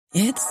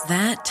It's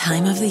that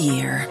time of the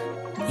year.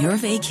 Your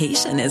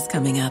vacation is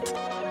coming up.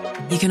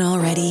 You can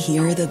already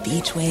hear the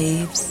beach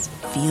waves,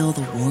 feel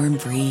the warm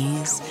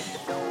breeze,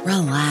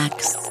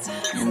 relax,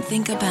 and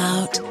think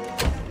about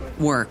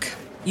work.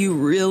 You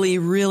really,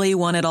 really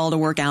want it all to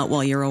work out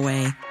while you're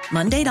away.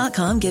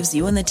 Monday.com gives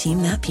you and the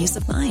team that peace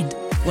of mind.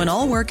 When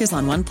all work is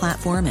on one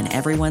platform and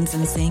everyone's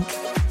in sync,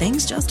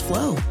 things just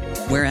flow.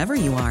 Wherever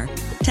you are,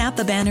 tap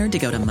the banner to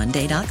go to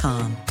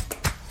Monday.com.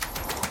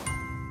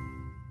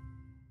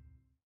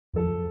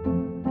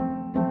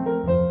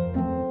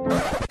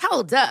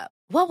 Hold up.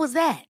 What was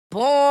that?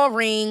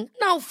 Boring.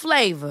 No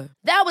flavor.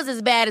 That was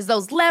as bad as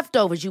those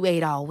leftovers you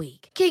ate all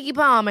week. Keke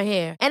Palmer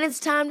here, and it's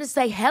time to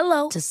say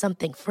hello to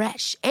something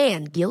fresh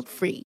and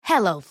guilt-free.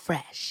 Hello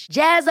Fresh.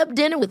 Jazz up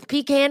dinner with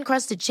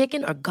pecan-crusted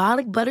chicken or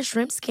garlic butter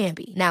shrimp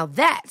scampi. Now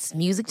that's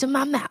music to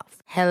my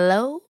mouth.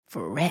 Hello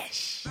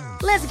Fresh.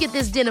 Let's get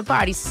this dinner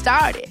party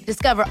started.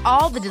 Discover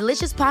all the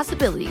delicious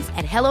possibilities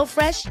at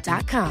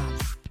hellofresh.com.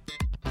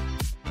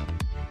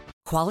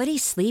 Quality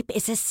sleep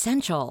is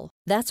essential.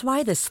 That's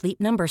why the Sleep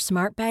Number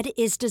Smart Bed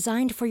is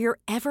designed for your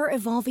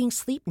ever-evolving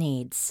sleep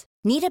needs.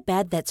 Need a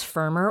bed that's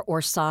firmer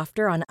or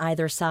softer on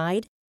either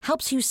side?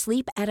 Helps you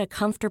sleep at a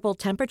comfortable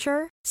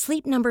temperature?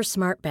 Sleep Number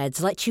Smart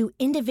Beds let you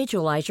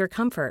individualize your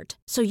comfort,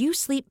 so you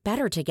sleep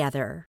better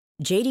together.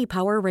 J.D.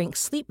 Power ranks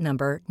Sleep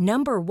Number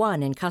number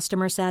 1 in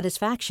customer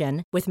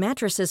satisfaction with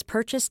mattresses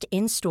purchased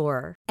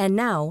in-store. And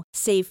now,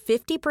 save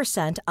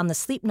 50% on the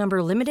Sleep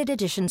Number Limited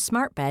Edition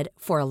Smart Bed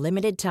for a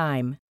limited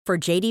time.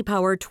 For J.D.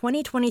 Power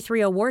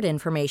 2023 award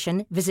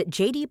information, visit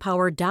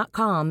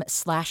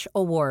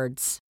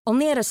jdpower.com/awards.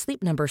 Only at a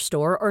Sleep Number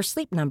store or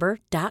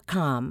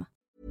sleepnumber.com.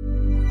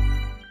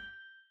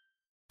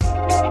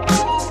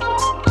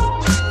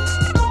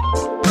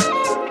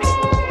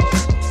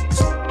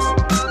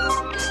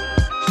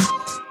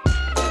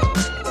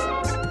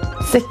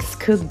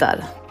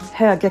 Sexkuddar,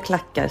 höga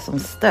klackar som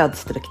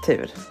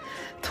stödstruktur,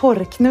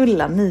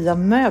 torrknulla nya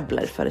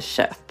möbler för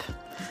köp,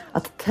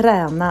 att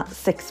träna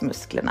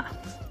sexmusklerna.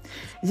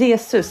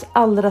 Jesus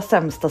allra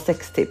sämsta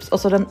sextips och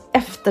så den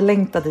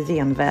efterlängtade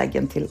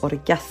genvägen till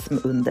orgasm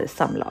under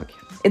samlag.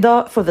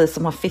 Idag får vi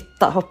som har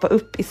fitta hoppa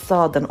upp i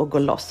sadeln och gå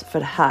loss,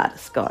 för här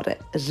ska det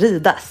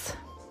ridas.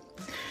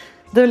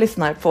 Du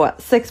lyssnar på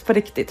Sex på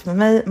riktigt med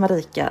mig,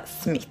 Marika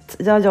Smith.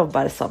 Jag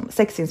jobbar som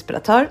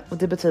sexinspiratör och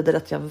det betyder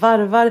att jag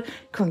varvar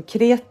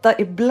konkreta,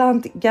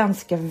 ibland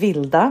ganska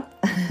vilda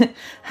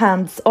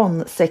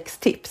hands-on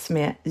sextips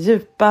med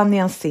djupa,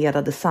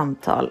 nyanserade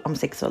samtal om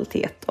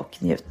sexualitet och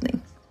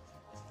njutning.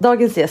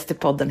 Dagens gäst i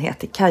podden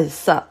heter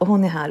Kajsa och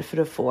hon är här för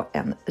att få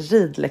en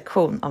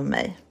ridlektion av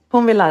mig.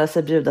 Hon vill lära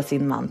sig bjuda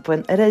sin man på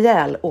en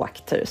rejäl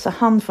åktur så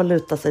han får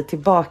luta sig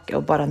tillbaka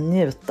och bara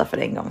njuta för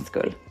en gångs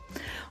skull.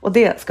 Och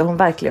det ska hon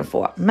verkligen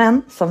få.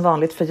 Men som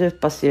vanligt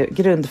fördjupas ju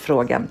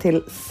grundfrågan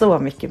till så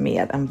mycket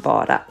mer än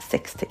bara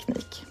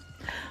sexteknik.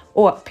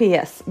 Och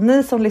PS,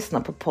 ni som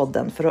lyssnar på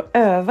podden för att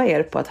öva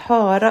er på att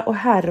höra och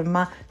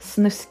härma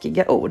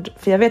snuskiga ord.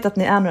 För jag vet att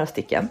ni är några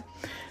stycken.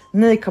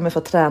 Ni kommer få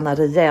träna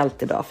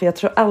rejält idag. För jag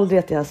tror aldrig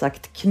att jag har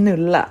sagt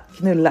knulla,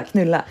 knulla,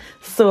 knulla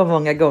så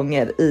många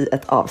gånger i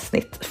ett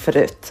avsnitt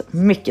förut.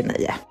 Mycket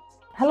nöje.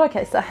 Hallå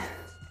Kajsa.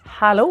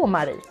 Hallå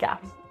Marika.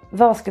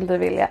 Vad skulle du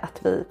vilja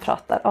att vi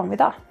pratar om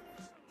idag?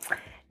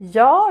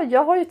 Ja,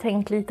 jag har ju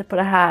tänkt lite på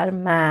det här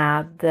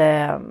med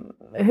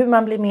hur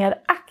man blir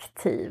mer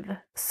aktiv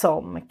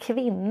som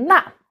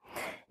kvinna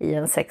i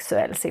en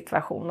sexuell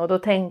situation. Och då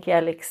tänker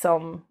jag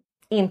liksom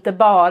inte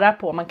bara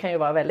på, man kan ju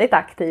vara väldigt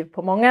aktiv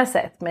på många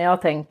sätt. Men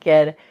jag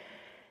tänker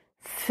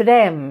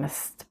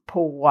främst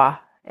på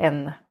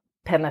en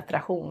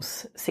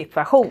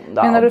penetrationssituation.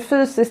 Då. Menar du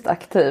fysiskt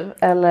aktiv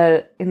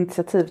eller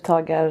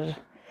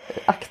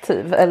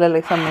initiativtagaraktiv? Eller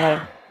liksom mer...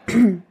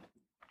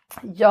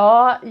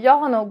 Ja, jag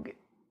har nog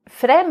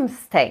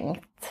främst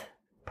tänkt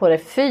på det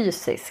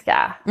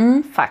fysiska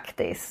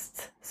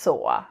faktiskt.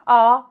 Så,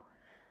 ja.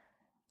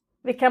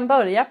 Vi kan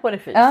börja på det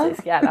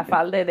fysiska i alla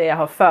fall. Det är det jag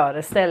har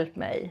föreställt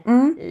mig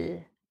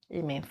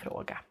i min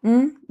fråga.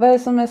 Vad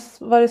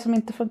är det som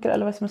inte funkar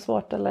eller vad är det som är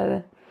svårt? Eller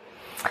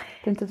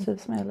det är inte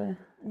trivs med? Eller?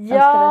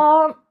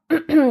 Ja,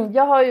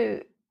 jag har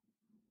ju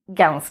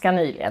ganska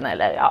nyligen,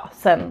 eller ja,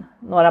 sen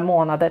några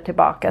månader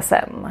tillbaka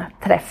sen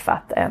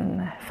träffat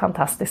en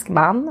fantastisk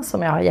man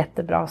som jag har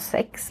jättebra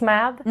sex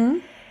med.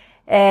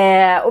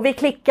 Och vi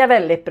klickar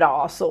väldigt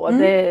bra så.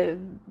 Det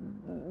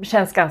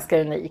känns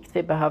ganska unikt.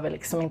 Vi behöver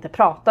liksom inte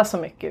prata så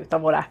mycket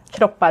utan våra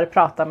kroppar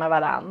pratar med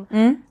varann.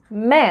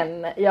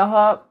 Men jag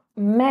har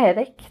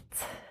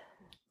märkt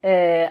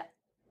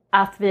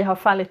att vi har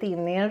fallit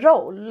in i en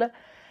roll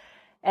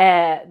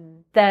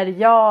där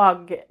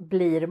jag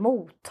blir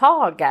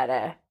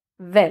mottagare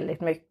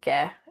väldigt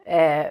mycket.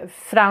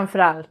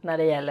 Framförallt när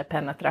det gäller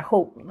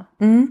penetration.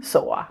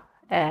 Så.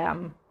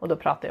 Och då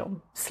pratar jag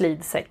om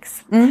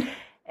slidsex.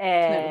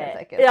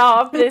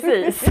 Ja,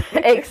 precis.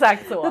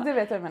 Exakt så. Du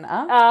vet vad jag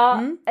menar.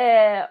 Ja,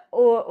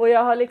 och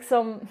jag har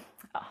liksom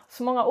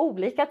så många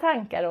olika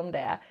tankar om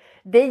det.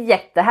 Det är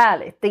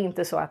jättehärligt. Det är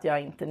inte så att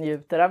jag inte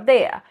njuter av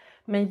det.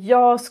 Men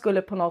jag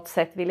skulle på något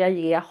sätt vilja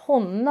ge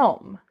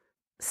honom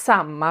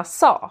samma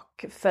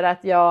sak. För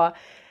att jag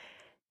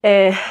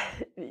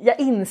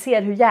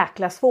inser hur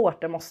jäkla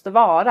svårt det måste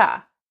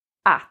vara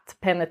att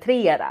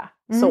penetrera.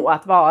 Så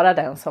att vara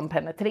den som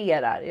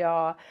penetrerar.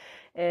 Jag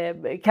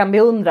kan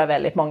beundra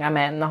väldigt många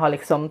män och har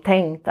liksom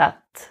tänkt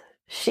att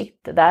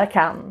shit,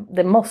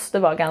 det måste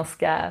vara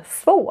ganska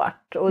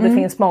svårt. Och det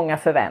finns många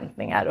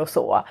förväntningar och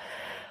så.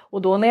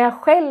 Och då när jag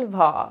själv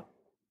har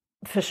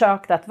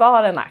försökt att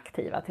vara den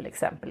aktiva, till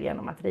exempel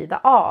genom att rida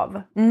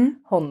av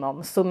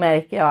honom, så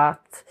märker jag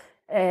att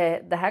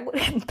det här går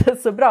inte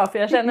så bra. För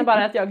jag känner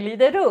bara att jag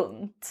glider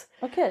runt.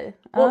 Okej.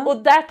 Och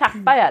där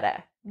tappar jag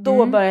det.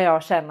 Då börjar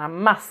jag känna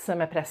massor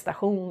med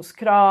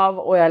prestationskrav.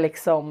 Och jag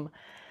liksom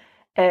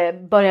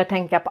börjar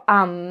tänka på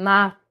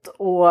annat.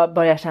 Och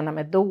börjar känna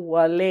mig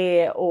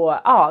dålig. Och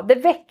ja, det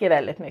väcker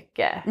väldigt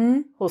mycket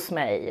hos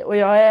mig. Och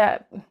jag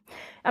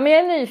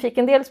är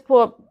nyfiken dels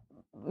på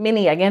min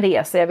egen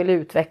resa. Jag vill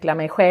utveckla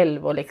mig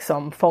själv och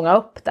liksom fånga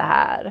upp det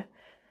här.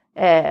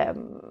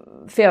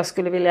 För jag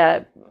skulle vilja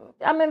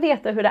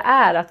veta hur det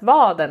är att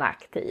vara den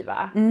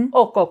aktiva.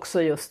 Och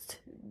också just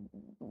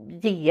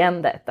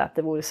geendet. Att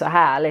det vore så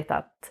härligt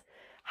att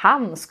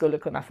han skulle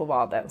kunna få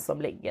vara den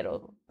som ligger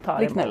och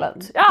tar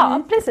emot.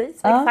 Ja, precis.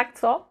 Exakt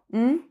så.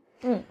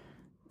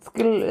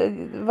 Skulle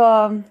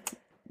vara...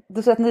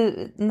 Du säger att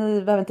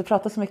ni behöver inte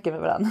prata så mycket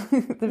med varandra.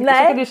 Så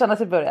kan du känna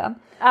i början.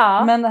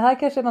 Ja. Men det här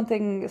kanske är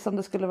någonting som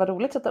det skulle vara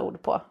roligt att sätta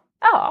ord på.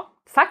 Ja,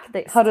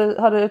 faktiskt.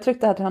 Har du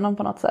uttryckt det här till honom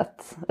på något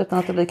sätt? Utan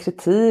att det blir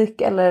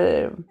kritik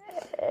eller...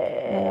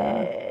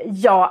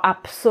 Ja,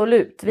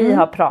 absolut. Vi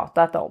har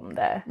pratat om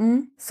det.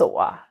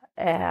 Så.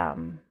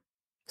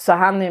 Så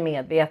han är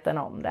medveten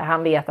om det.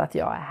 Han vet att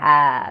jag är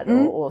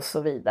här och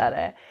så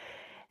vidare.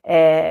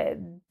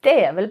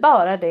 Det är väl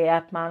bara det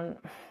att man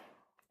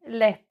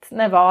lätt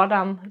när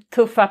vardagen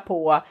tuffar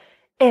på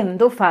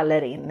ändå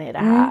faller in i det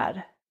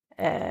här.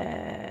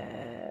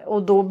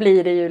 Och då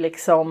blir det ju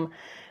liksom,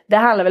 det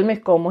handlar väl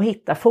mycket om att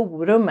hitta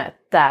forumet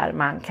där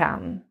man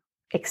kan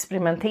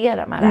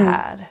experimentera med det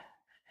här.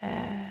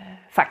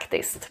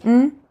 Faktiskt.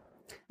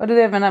 Och det är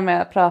det jag menar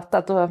med att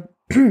prata,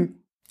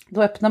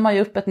 då öppnar man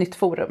ju upp ett nytt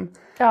forum.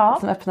 Ja.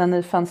 Som öppnar en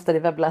ny fönster i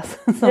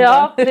webbläsaren.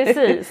 Ja,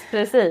 precis.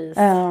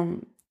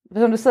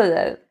 Som du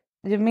säger,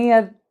 ju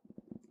mer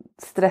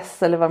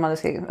stress eller vad man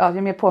ska,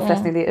 ju mer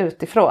påfrestning det är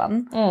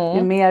utifrån,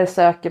 ju mer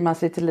söker man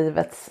sig till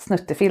livets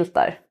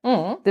snuttefiltar.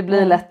 Det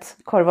blir lätt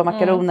korv och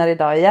makaroner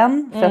idag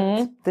igen, för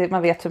att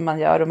man vet hur man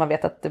gör och man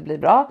vet att det blir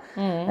bra.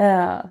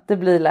 Det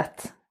blir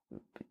lätt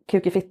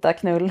kukifitta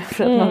knull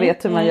för att man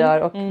vet hur man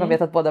gör och man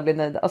vet att båda blir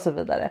nöjda och så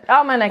vidare.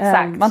 Ja, men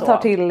exakt. Man tar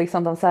till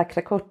liksom de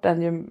säkra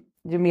korten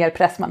ju mer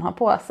press man har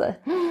på sig.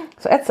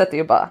 Så ett sätt är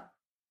ju bara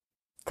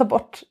ta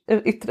bort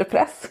yttre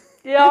press.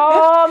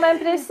 Ja, men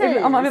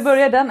precis. Om man vill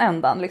börja den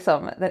ändan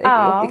liksom,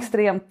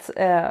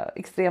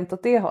 extremt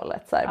åt det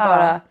hållet så här,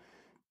 bara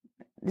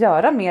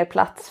göra mer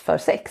plats för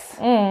sex.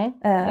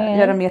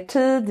 Göra mer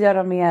tid,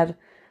 göra mer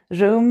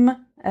rum.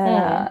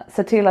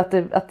 Se till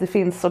att det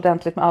finns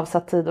ordentligt med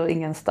avsatt tid och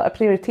ingen stör.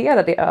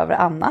 Prioritera det över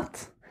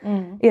annat.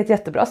 Är ett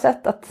jättebra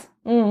sätt att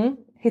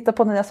hitta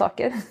på nya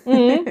saker.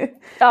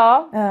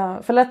 Ja.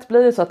 För lätt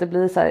blir det så att det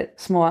blir så här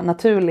små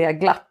naturliga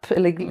glapp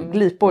eller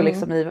glipor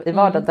liksom i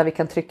vardagen där vi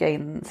kan trycka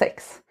in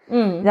sex.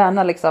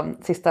 Gärna liksom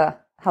sista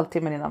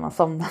halvtimmen innan man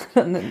somnar.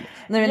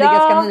 Nu är det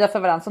ganska nya för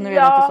varandra, så nu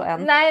är det inte så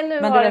än. Nej,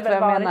 nu men har det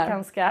väl varit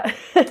ganska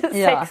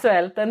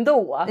sexuellt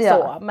ändå.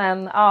 Så.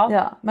 Men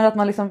att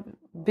man liksom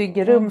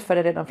bygger rum för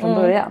det redan från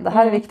början. Det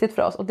här är viktigt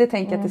för oss och det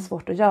tänker jag att det är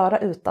svårt att göra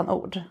utan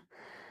ord.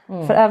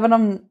 För även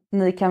om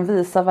ni kan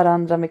visa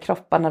varandra med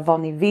kropparna vad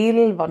ni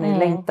vill, vad ni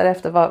längtar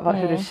efter,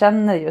 hur du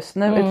känner just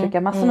nu,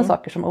 uttrycka massor med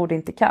saker som ord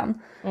inte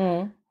kan.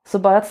 Så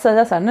bara att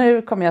säga så här,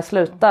 nu kommer jag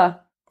sluta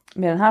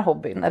med den här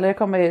hobbyn, eller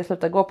kommer jag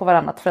sluta gå på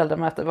varannat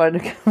föräldramöte, vad det nu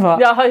kan vara.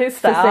 Ja,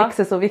 just det. För sex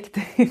är så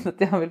viktigt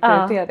att jag vill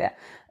prioritera det.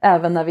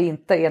 Även när vi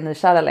inte är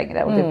nykära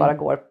längre och det bara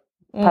går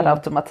per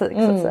automatik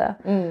så att säga.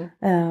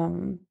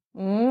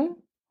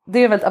 Det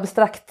är väldigt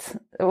abstrakt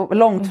och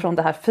långt från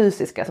det här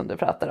fysiska som du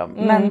pratar om.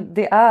 Men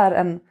det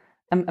är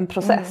en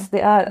process.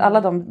 Det är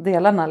alla de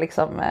delarna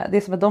liksom, det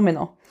är som ett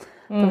domino.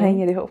 De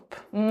hänger ihop.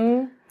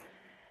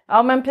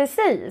 Ja, men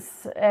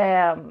precis.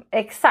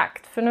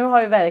 Exakt. För nu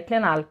har ju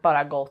verkligen allt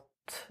bara gått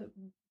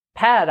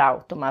per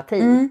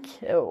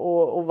automatik.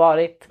 Och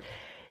varit...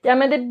 Ja,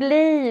 men det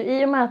blir,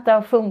 i och med att det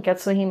har funkat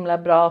så himla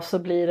bra så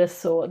blir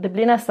det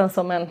blir nästan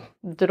som en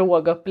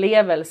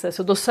drogupplevelse.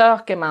 Så då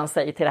söker man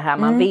sig till det här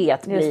man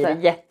vet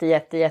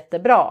blir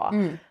jättebra.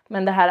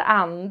 Men det här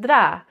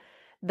andra,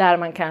 där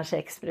man kanske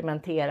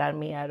experimenterar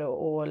mer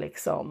och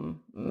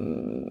liksom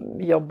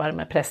jobbar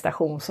med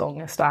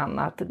prestationsångest och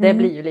annat. Det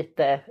blir ju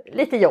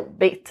lite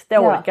jobbigt. Det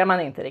orkar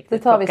man inte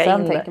riktigt. Det tar vi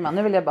sen, tänker man.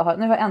 Nu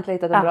har jag äntligen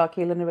hittat en bra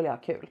kille, nu vill jag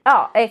ha kul.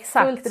 Ja,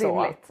 exakt.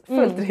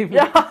 Fullt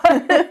rimligt. Ja.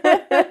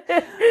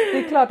 Det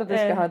är klart att du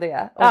ska ha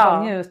det. Och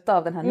bara njuta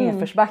av den här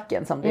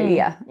nedförsbacken som det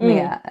är.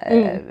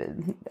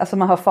 Alltså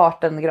man har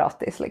farten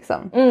gratis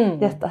liksom.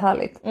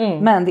 Jättehärligt.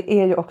 Men det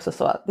är ju också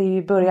så. Det är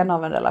ju början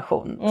av en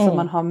relation. Så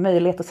man har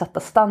möjlighet att sätta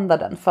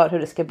standarden för hur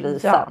det ska bli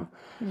sen.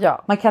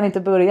 Ja. Man kan inte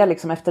börja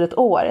liksom efter ett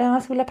år.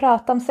 Jag skulle vilja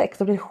prata om sex.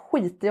 Då blir det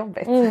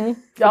skitjobbigt.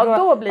 Ja,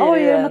 då blir det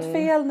oj, är det något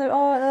fel nu?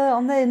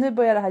 Nej, nu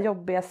börjar det här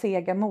jobbiga,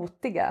 sega,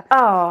 motiga.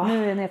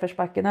 Nu är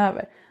nedförsbacken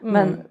över.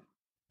 Men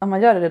om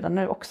man gör det redan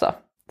nu också.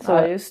 Så,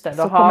 just det,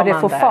 så kommer det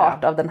få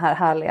fart av den här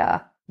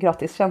härliga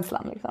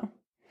gratiskänslan liksom.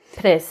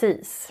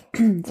 Precis.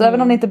 Så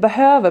även om ni inte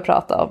behöver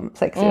prata om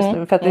sex just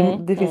nu, för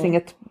att det finns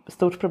inget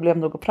stort problem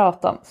nog att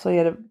prata om, så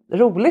är det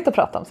roligt att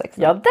prata om sex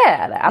nu. Ja,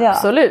 det är det,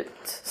 absolut.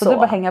 Ja. Så du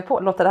bara hänga på,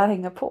 låta det här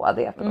hänga på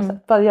det på något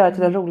sätt. Bara göra det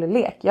till en rolig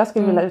lek. Jag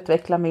skulle vilja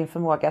utveckla min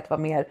förmåga att vara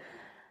mer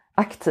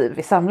aktiv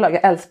i samlag.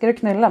 Jag älskar att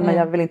knulla, men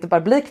jag vill inte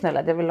bara bli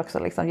knullad. Jag vill också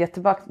liksom ge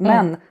tillbaka.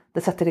 Men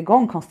det sätter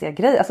igång konstiga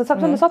grejer. Alltså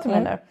som du sa till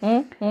mig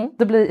nu.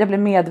 Jag blir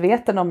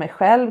medveten om mig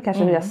själv.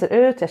 Kanske hur jag ser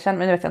ut. Jag känner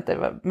mig, nu vet jag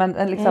inte. Men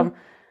liksom.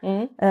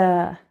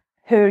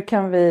 Hur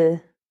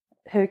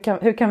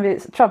kan vi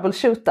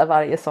troubleshoota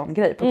varje sån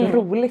grej på ett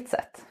roligt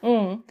sätt?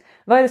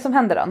 Vad är det som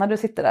händer då när du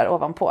sitter där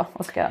ovanpå?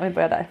 Och vi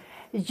börjar där.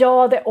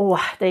 Ja,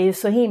 det är ju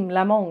så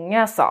himla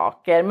många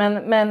saker.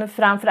 Men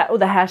framförallt, och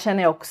det här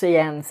känner jag också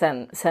igen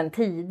sen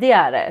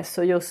tidigare.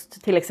 Så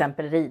just till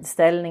exempel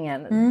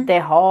ridställningen. Det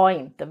har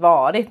inte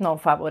varit någon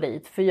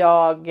favorit. För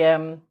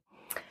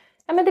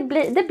men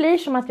det blir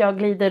som att jag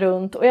glider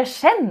runt och jag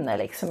känner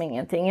liksom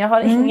ingenting. Jag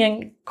har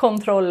ingen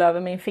kontroll över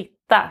min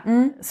fitta.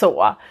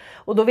 Så.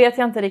 Och då vet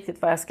jag inte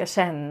riktigt vad jag ska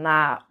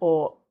känna.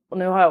 Och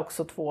nu har jag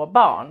också 2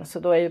 barn. Så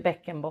då är ju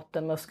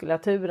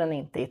bäckenbottenmuskulaturen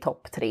inte i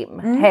topptrim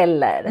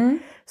heller.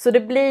 Så det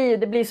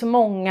blir så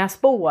många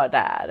spår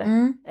där.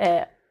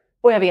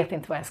 Och jag vet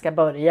inte vad jag ska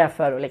börja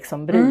för att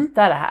liksom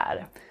bryta det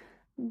här.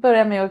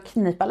 Börja med att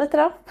knipa lite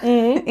då.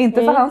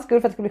 Inte för hans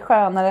skull, för att det ska bli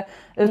skönare.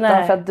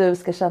 Utan för att du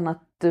ska känna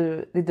att det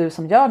är du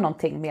som gör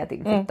någonting med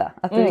din fitta.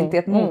 Att du inte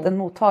är en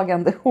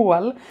mottagande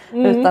hål.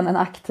 Utan en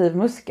aktiv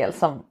muskel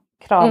som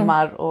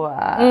kramar och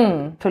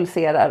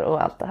pulserar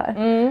och allt det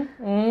här.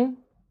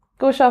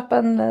 Gå och köpa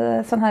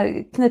en sån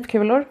här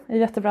knipkulor, är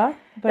jättebra.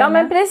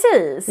 Men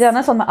precis. Gärna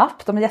en sån med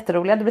app, de är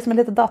jätteroliga. Det blir som ett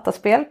litet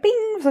dataspel.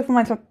 Bing! Så får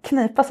man liksom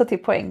knipa sig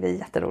till poäng, det är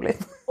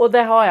jätteroligt. Och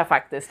det har jag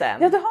faktiskt än.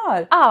 Ja, du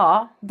har?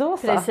 Ja, då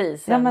så.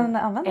 Precis. Ja, men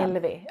använd den.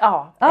 LV.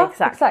 Ja,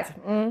 exakt.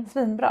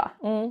 Svinbra.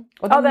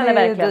 Och den är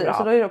verkligen dyr, bra.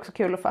 så då är det också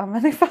kul att få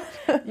användning för.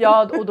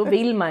 Ja, och då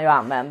vill man ju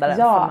använda den.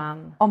 Ja,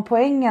 om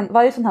poängen,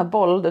 varje sån här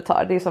boll du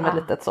tar, det är som ett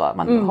litet så,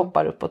 man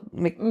hoppar upp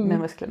med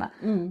musklerna.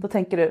 Då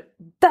tänker du,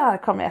 där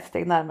kommer jag ett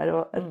steg närmare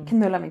och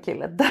knulla min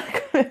kille. Där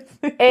kommer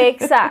jag.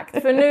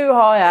 Exakt, för nu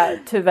har jag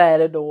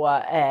tyvärr då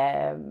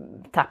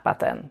tappat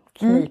den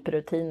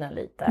kniprutinen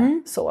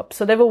lite.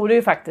 Så det vore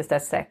ju faktiskt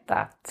ett sätt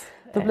att...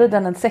 Då blir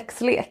den en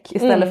sexlek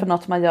istället för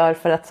något man gör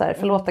för att så här,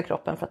 förlåta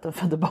kroppen för att den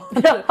födde barn.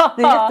 Ja.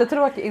 Det är en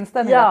jättetråkig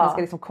inställning att man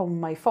ska liksom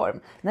komma i form.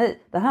 Nej,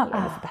 det handlar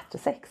om att få bättre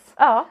sex.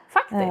 Ja,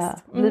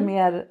 faktiskt. Bli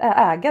mer,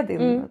 äga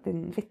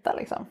din fitta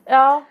liksom.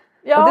 Ja.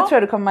 Och det tror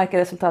jag du kommer märka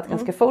resultat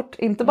ganska fort.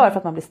 Inte bara för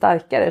att man blir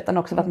starkare utan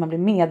också för att man blir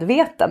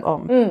medveten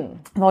om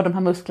var de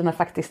här musklerna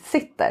faktiskt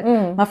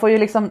sitter. Man får ju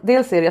liksom,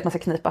 dels är det att man ska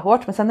knipa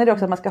hårt, men sen är det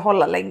också att man ska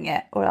hålla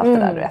länge och allt det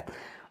där du vet.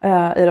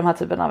 I de här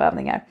typen av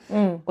övningar.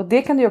 Och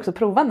det kan du ju också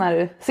prova när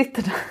du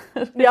sitter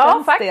där.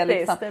 Ja, faktiskt. Det,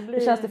 liksom? Hur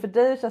känns det för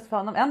dig? Hur känns det för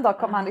honom? En dag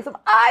kommer han liksom,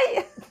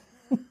 aj!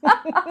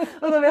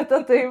 Och då vet du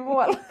att du är i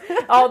mål.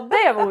 Ja,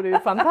 det vore ju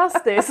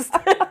fantastiskt.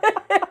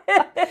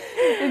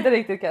 Inte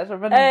riktigt kanske,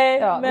 men, men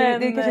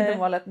det är kanske inte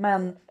målet.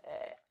 Men i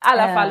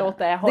alla fall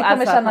låta det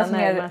kommer kännas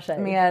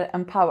mer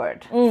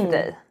empowered för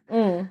dig.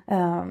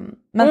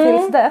 Men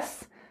tills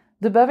dess,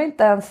 du behöver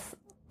inte ens,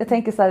 jag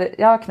tänker så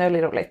här, knull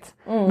är roligt.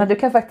 Men du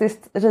kan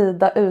faktiskt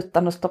rida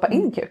utan att stoppa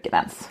in kuken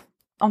ens.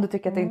 Om du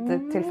tycker att det inte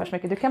tillför så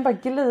mycket. Du kan bara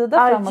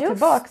glida fram och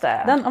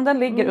tillbaka. Om den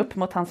ligger upp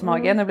mot hans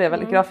mage. Nu blir jag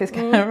väldigt grafisk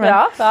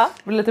här.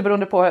 Men lite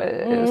beroende på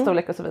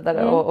storlek och så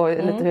vidare. Och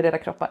lite hur det är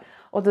kroppar.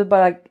 Och du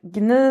bara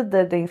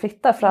gnider din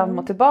fitta fram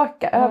och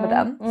tillbaka över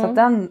den. Så att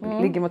den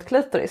ligger mot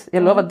klitoris.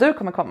 Jag lovar att du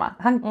kommer komma.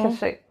 Han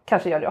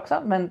kanske gör det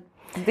också. Men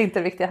det är inte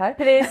det viktiga här.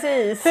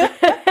 Precis.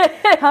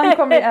 Han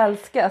kommer ju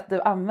älska att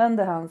du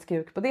använder hans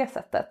kuk på det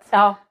sättet.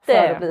 Ja,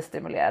 för att bli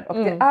stimulerad. Och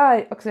det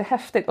är också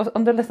häftigt. Och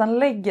om du nästan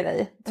lägger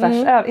dig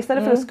tvärs över.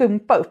 Istället för att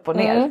skumpa upp och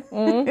ner.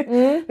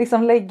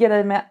 Liksom lägger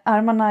dig med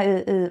armarna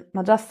i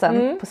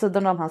madrassen. På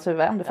sidan av hans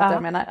huvud. Om du fattar vad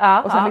jag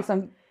menar. Och sen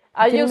liksom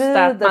just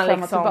det, att man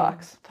liksom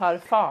tar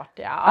fart.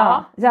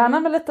 Gärna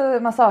med lite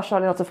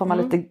massageolja så får man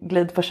lite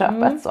glid på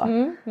köpet.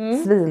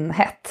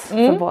 Svinhett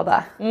för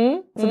båda.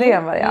 Så det är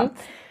en variant.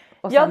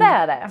 Och sen det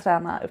är det.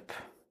 Träna upp.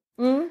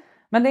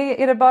 Men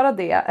är det bara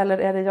det eller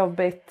är det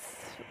jobbigt?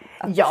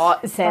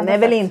 Sen är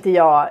väl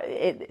inte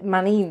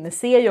man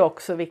inser ju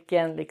också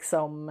vilken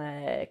liksom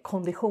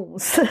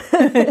konditionsakt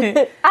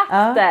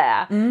det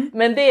är.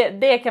 Men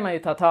det kan man ju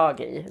ta tag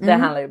i. Det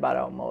handlar ju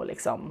bara om att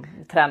liksom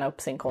träna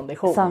upp sin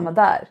kondition. Samma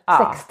där.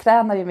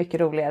 Sexträna är ju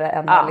mycket roligare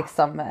än att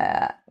liksom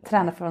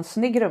träna för en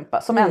snygg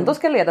rumpa som ändå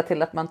ska leda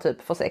till att man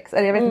typ får sex.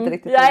 Eller jag vet inte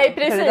riktigt. Nej,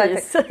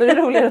 precis. Då är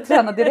det roligare att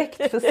träna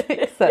direkt för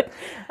sexet.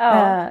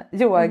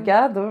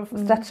 Yoga, då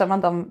stretchar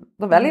man dem,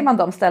 då väljer man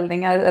de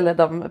ställningar eller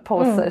de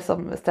poser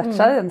som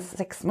stretchar ens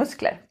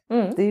sexmuskler.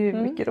 Det är ju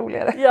mycket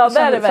roligare. Ja, det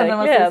är det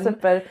verkligen. Känner man sig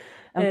super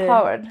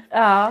empowered.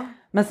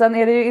 Men sen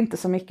är det ju inte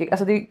så mycket,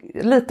 alltså det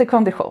är lite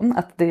kondition,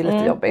 att det är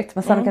lite jobbigt.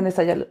 Men sen kan det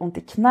säga ont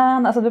i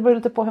knän, alltså det beror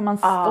lite på hur man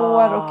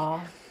står. Och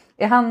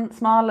är han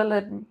smal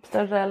eller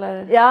större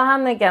eller? Ja,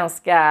 han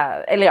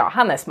är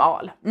han är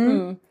smal.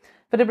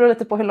 För det beror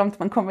lite på hur långt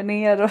man kommer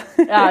ner och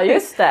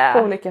just det. på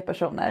olika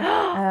personer.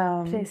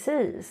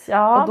 Precis,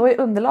 ja. Och då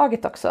är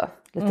underlaget också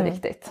lite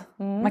viktigt.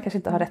 Man kanske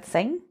inte har rätt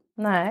säng.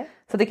 Nej.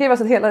 Så det kan ju vara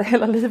så att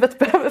hela livet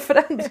behöver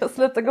förändras.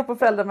 Sluta gå på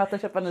föräldramöten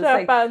och köpa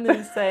en ny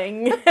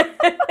säng.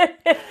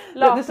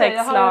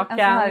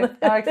 Latexlakan.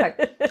 Ja, exakt.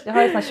 Jag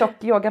har en sån här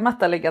tjock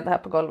yogamatta liggande här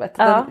på golvet.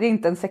 Det är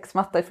inte en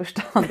sexmatta i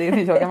första hand, det är en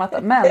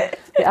yogamatta. Men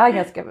det är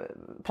ganska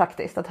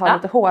praktiskt att ha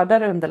lite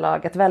hårdare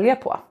underlag att välja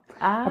på.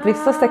 Att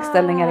vissa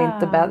sexställningar är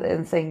inte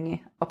en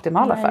säng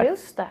optimala för.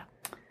 Just det.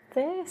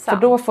 Det är sant. För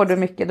då får du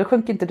mycket, då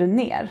sjunker inte du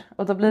ner.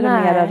 Och då blir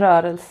det mera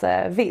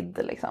rörelsevidd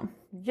liksom.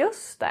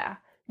 Just det.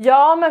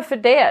 Ja, men för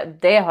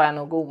det har jag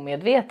nog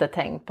omedvetet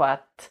tänkt på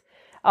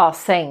att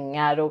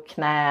sängar och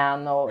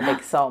knän och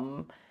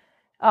liksom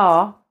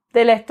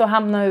det är lätt att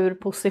hamna ur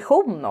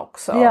position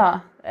också. Ja.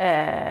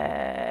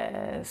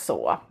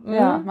 Så.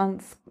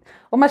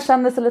 Ja, man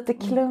känner sig lite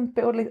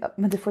klumpig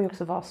men det får ju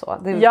också vara så.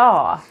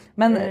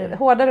 Men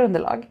hårdare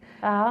underlag.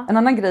 En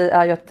annan grej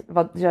är ju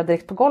att göra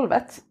direkt på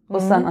golvet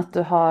och sen att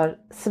du har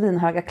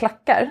svinhöga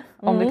klackar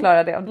om du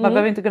klarar det. Man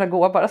behöver inte kunna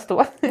gå och bara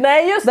stå.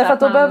 Nej, just det. Därför att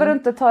då behöver du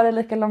inte ta det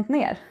lika långt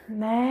ner.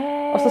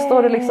 Nej. Och så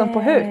står du liksom på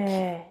huk.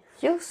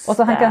 Just och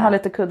så han kan ha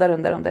lite kuddar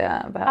under om det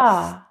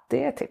behövs.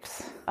 Det är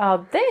tips.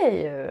 Ja, det är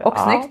ju... Och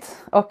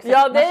snyggt. Och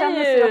man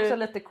känner sig också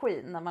lite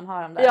queen när man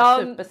har de där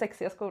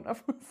supersexiga skorna.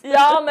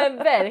 Ja, men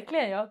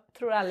verkligen. Jag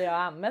tror aldrig jag har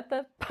använt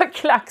ett par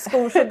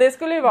klackskor. Så det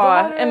skulle ju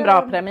vara en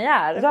bra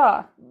premiär.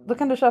 Ja, då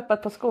kan du köpa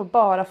ett par skor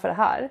bara för det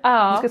här.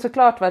 Det ska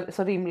såklart vara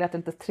så rimligt att det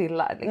inte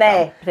trillar. Liksom.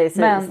 Nej, precis.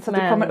 Men så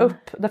att du kommer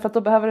upp. Därför att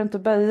då behöver du inte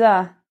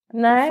böja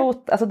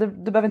fot. Alltså du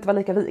behöver inte vara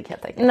lika vig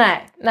helt enkelt.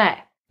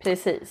 Nej,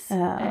 precis.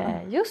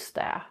 Just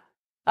det.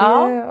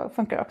 Det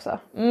funkar också.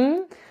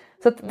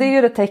 Så att det är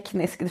ju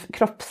det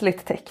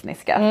kroppsligt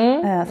tekniska.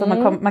 Så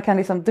att man kan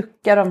liksom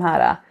ducka de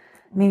här,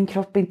 min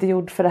kropp är inte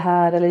gjord för det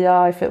här eller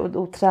jag är för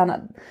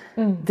otränad.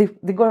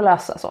 Det går att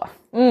lösa så.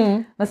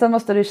 Men sen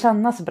måste det ju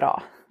kännas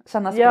bra.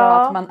 Bra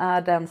att man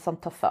är den som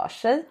tar för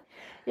sig.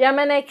 Ja,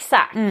 men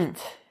exakt.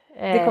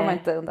 Det kommer man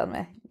inte undan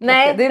med.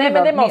 Nej,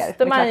 men det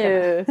måste man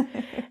ju.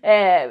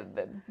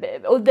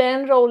 Och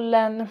den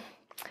rollen,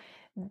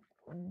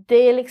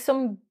 det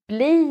liksom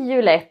blir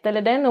ju lätt,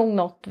 eller det är nog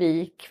något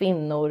vi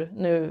kvinnor,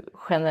 nu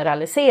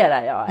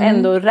generaliserar jag,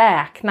 ändå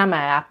räkna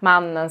med att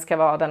mannen ska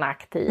vara den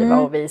aktiva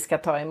och vi ska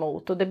ta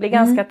emot. Och det blir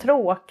ganska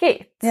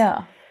tråkigt.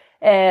 Ja.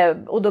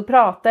 Och då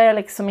pratar jag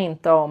liksom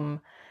inte om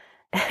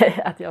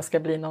att jag ska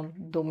bli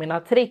någon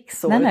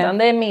dominatrix. Utan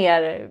det är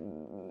mer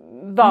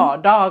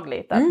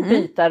vardagligt att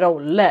byta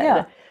roller.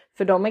 Ja.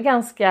 För de är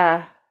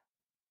ganska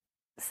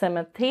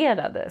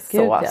cementerade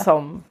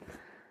som...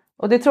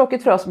 Och det är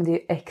tråkigt för oss, men det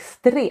är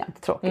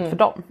extremt tråkigt för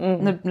dem.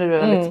 Nu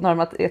är det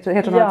lite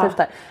helt normativt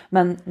där.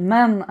 Men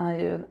män är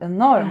ju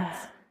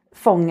enormt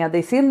fångade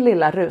i sin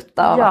lilla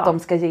ruta av att de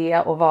ska ge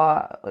och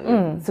vara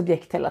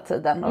subjekt hela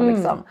tiden. Och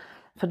liksom,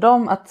 för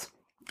dem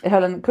jag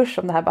höll en kurs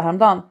om det här bara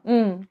häromdagen.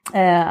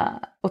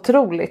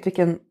 Otroligt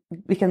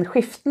vilken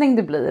skiftning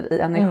det blir i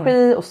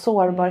energi och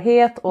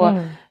sårbarhet. Och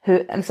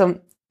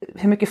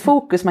hur mycket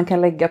fokus man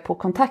kan lägga på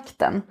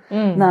kontakten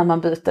när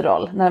man byter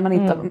roll. När man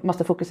inte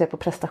måste fokusera på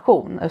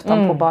prestation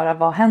utan på bara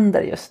vad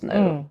händer just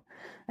nu.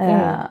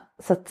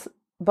 Så att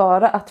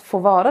bara att få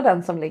vara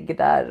den som ligger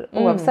där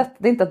oavsett,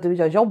 det är inte att du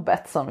gör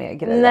jobbet som är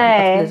grejen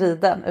att bli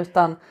riden,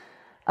 utan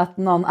att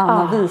någon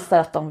annan visar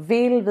att de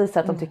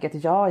visar att de tycker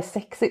att jag är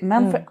sexig.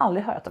 Men får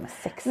aldrig höra att de är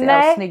sexiga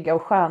och snygga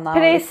och sköna.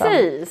 Precis. Och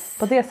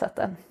liksom, på det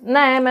sättet.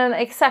 Nej, men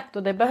exakt,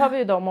 och det behöver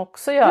ju de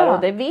också göra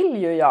och det vill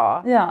ju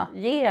jag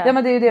ge. Ja,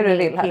 men det är ju det du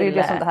vill här. Det är ju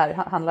det som det här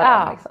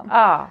handlar om. Liksom.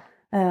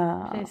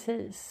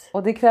 Precis.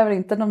 Och det kräver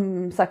inte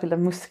någon särskilda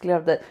muskler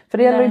av dig. För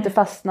det gäller inte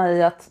fastna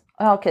i att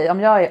okej, om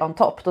jag är on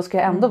top då ska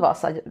jag ändå vara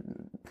så här,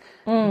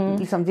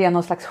 liksom ge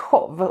någon slags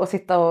show och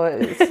sitta och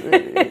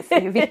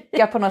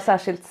vicka på något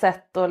särskilt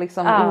sätt och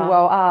liksom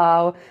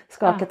och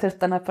skaka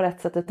tuttarna på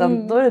rätt sätt,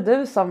 utan då är det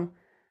du som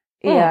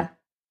är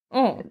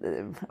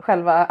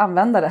själva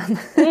användaren.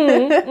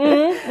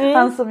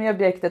 Han som är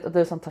objektet och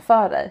du som tar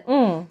för dig.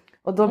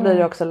 Och då blir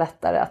det också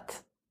lättare att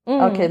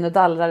okej, nu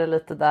dallrar det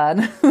lite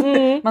där.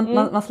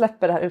 Man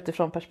släpper det här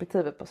utifrån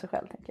perspektivet på sig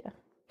själv, tänker jag.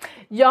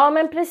 Ja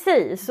men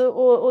precis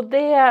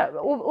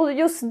och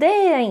just det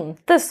är jag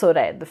inte så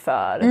rädd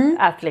för.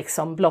 Att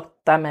liksom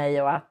blotta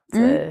mig och att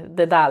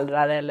det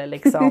dallrar eller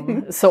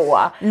liksom så.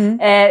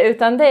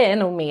 Utan det är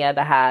nog mer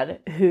det här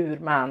hur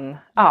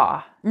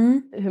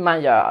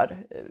man gör.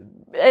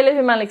 Eller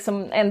hur man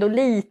liksom ändå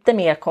lite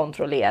mer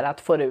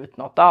kontrollerat får ut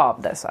något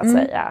av det så att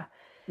säga.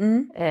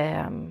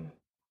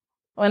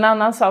 Och en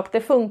annan sak,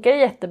 det funkar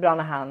jättebra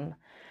när han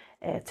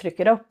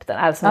trycker upp den.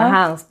 Alltså när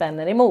han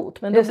spänner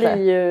emot. Men då blir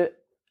ju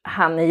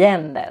han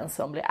igen den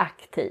som blir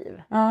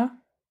aktiv.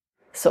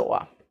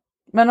 Så.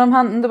 Men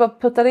om du bara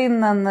puttar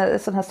in en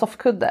sån här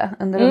soffkudde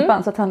under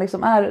rumpan så att han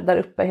liksom är där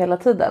uppe hela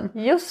tiden.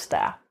 Just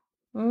det.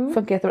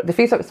 Funkar jättebra. Det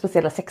finns också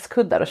speciella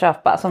sexkuddar att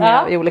köpa som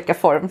är i olika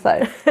form. Så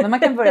här. Men man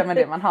kan börja med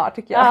det man har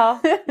tycker jag.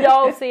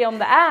 Ja och se om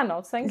det är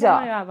något. Sen kan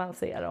man ju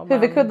avancera.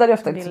 Huvudkuddar är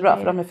ofta inte så bra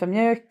för de är för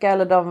mjuka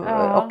eller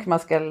och man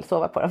ska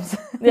sova på dem.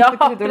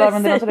 Ja, du vill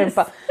använda deras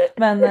rumpa.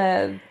 Men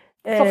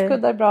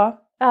soffkuddar är bra.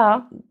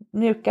 Ja.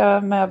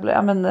 Mjuka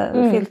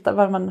möbler,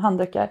 filtar,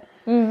 handdukar.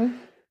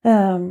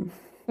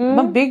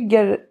 Man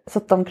bygger så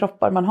att de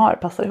kroppar man har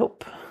passar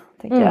ihop.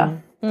 Tänker jag.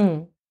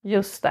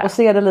 Just det. Och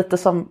ser det lite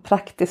som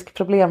praktisk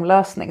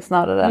problemlösning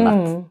snarare än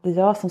att det är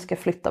jag som ska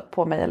flytta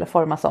på mig eller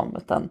formas om.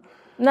 Utan,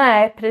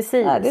 nej,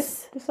 precis. Nej, det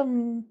är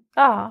som...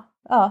 Ja.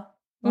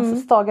 Man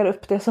stagar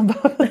upp det som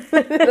behövs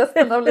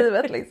resten av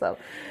livet liksom.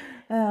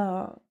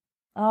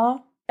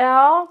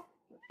 Ja,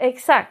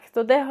 exakt.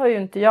 Och det har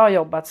ju inte jag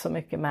jobbat så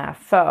mycket med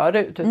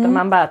förut. Utan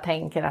man bara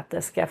tänker att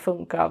det ska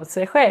funka av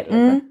sig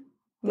själv.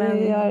 Men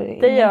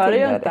det gör det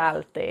ju inte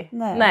alltid.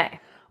 Nej.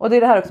 Och det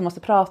är det här också måste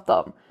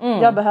prata om.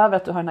 Jag behöver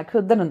att du har den här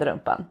kudden under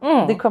rumpan.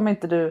 Det kommer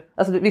inte du...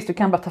 Alltså visst, du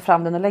kan bara ta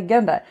fram den och lägga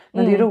den där.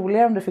 Men det är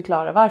roligare om du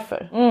förklarar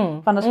varför.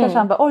 För annars kanske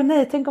han bara, oj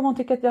nej, tänk om hon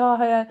tycker att jag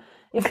har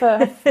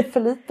för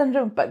liten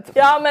rumpa.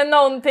 Ja, men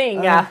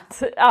någonting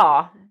att...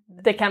 Ja,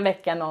 det kan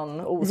väcka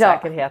någon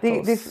osäkerhet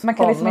hos man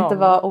kan liksom inte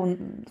vara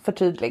för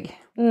tydlig.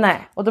 Nej.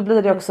 Och då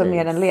blir det också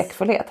mer en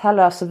lekfullhet. Här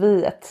löser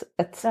vi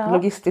ett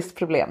logistiskt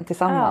problem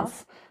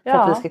tillsammans. För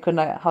att vi ska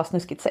kunna ha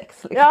snuskigt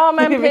sex. Liksom. Ja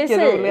men det är precis.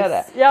 Mycket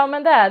roligare. Ja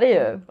men det är det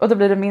ju. Och då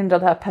blir det mindre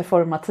det här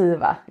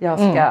performativa. Jag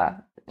ska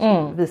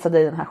visa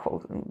dig den här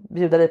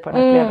bjuda dig på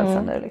den här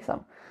upplevelsen nu liksom.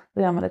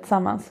 Då gör man det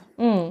tillsammans.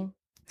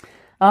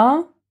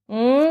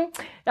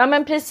 Ja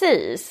men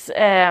precis.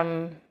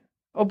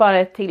 Och bara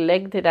ett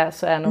tillägg till det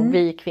så är nog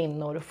vi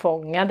kvinnor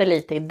fångade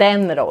lite i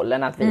den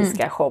rollen att vi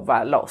ska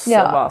showa loss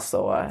och vara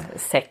så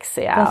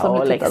sexiga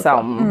och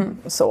liksom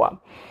så.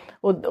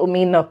 Och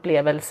min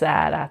upplevelse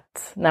är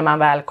att när man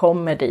väl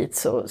kommer dit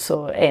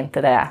så är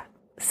inte det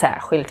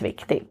särskilt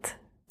viktigt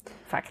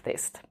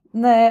faktiskt.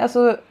 Nej,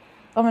 alltså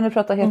om vi nu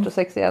pratar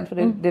heterosex igen för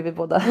det är det vi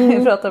båda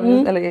pratar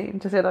om eller är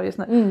intresserade av just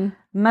nu.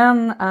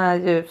 Män är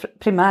ju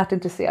primärt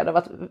intresserade av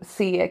att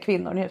se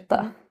kvinnor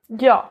njuta.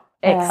 Ja,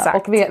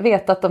 exakt. Och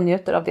veta att de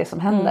njuter av det som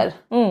händer.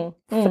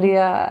 För det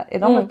är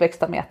de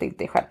uppväxta med att det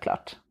inte är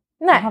självklart.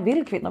 Nej.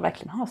 Vill kvinnor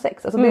verkligen ha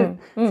sex? Alltså det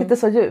sitter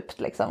så djupt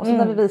liksom. Och så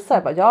när vi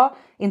visar bara,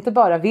 inte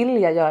bara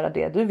vill jag göra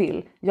det du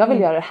vill. Jag vill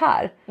göra det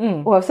här.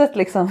 Oavsett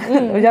liksom,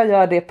 och jag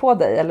gör det på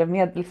dig. Eller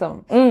med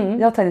liksom,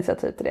 jag tar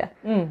initiativ till det.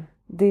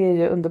 Det är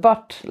ju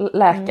underbart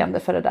läkande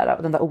för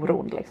den där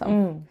oron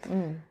liksom.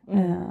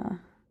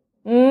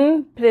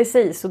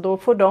 Precis, och då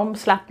får de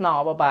slappna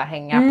av och bara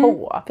hänga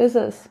på.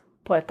 Precis.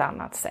 På ett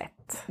annat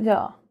sätt.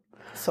 Ja.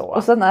 Så.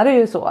 Och sen är det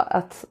ju så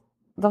att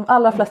de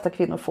allra flesta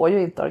kvinnor får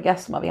ju inte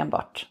orgasm av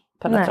enbart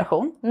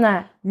penetration.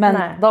 Nej.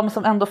 Men de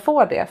som ändå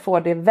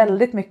får det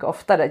väldigt mycket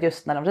oftare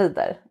just när de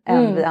rider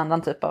än vid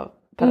annan typ av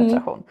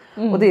penetration.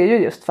 Och det är ju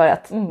just för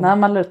att när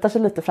man lutar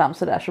sig lite fram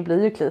så där så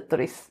blir ju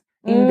klitoris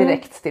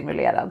indirekt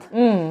stimulerad.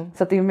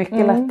 Så att det är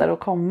mycket lättare att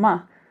komma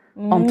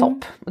on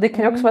top. Och det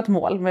kan ju också vara ett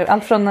mål med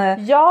allt från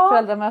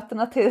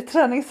föräldramötena till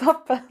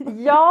träningsappen.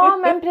 Ja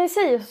men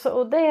precis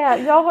och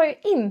jag har ju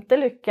inte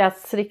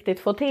lyckats riktigt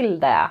få till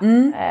det.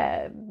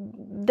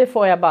 Det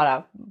får jag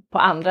bara på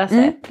andra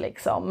sätt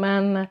liksom.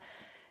 Men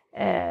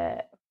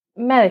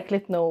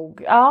märkligt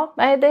nog,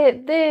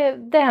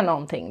 det är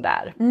någonting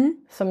där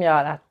som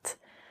gör att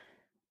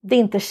det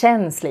inte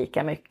känns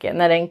lika mycket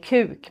när det är en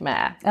kuk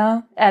med.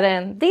 Ja. Är det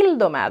en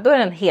dildo med, då är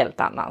det en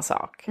helt annan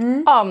sak.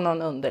 Av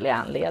någon underlig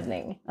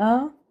anledning.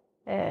 Ja,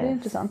 det är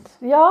intressant.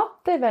 Ja,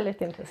 det är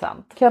väldigt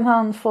intressant. Kan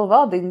han få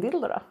vara din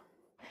dildo då?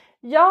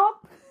 Ja,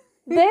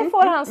 det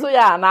får han så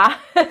gärna.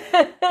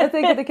 Jag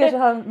tänker att det kanske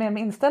har med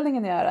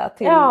inställningen att göra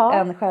till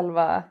en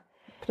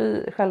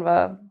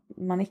själva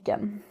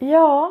manicken.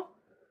 Ja,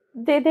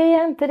 det är det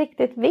jag inte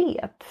riktigt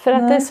vet. För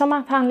att det är som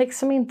att han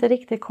liksom inte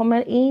riktigt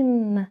kommer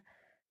in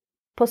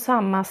på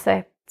samma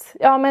sätt.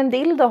 Ja men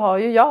dildo har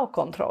ju jag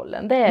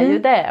kontrollen. Det är ju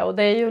det. Och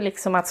det är ju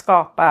liksom att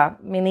skapa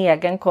min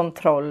egen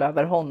kontroll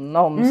över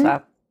honom. Så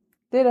att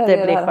det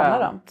blir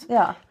skönt.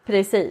 Ja.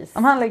 Precis.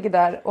 Om han ligger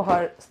där och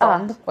har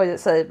stånd och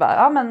säger bara,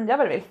 ja men jag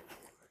vill.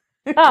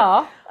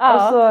 Ja.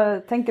 Och så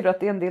tänker du att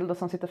det är en dildo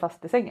som sitter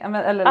fast i sängen.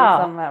 Eller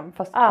liksom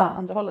fast på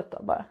andra hållet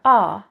då bara.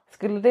 Ja.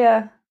 Skulle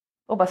det,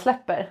 och bara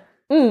släpper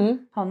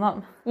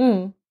honom.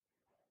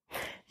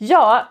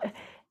 Ja.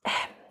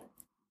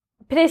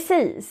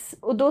 Precis,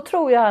 och då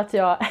tror jag att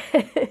jag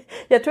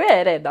tror jag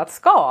är rädd att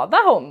skada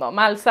honom.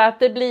 Alltså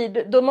att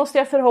då måste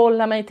jag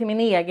förhålla mig till min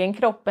egen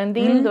kropp. En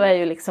dildo är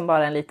ju liksom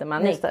bara en liten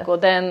manick och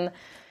den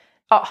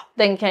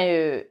kan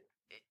ju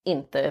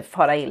inte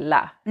fara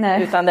illa.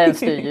 Nej. Utan den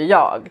styr ju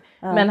jag.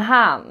 Ja. Men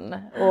han,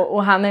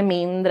 och han är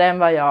mindre än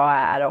vad jag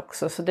är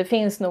också. Så det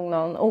finns nog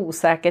någon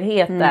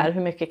osäkerhet där.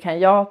 Hur mycket kan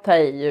jag ta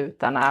i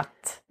utan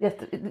att...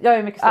 Jag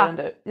är mycket större än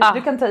du.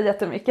 Du kan ta i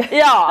jättemycket.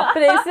 Ja,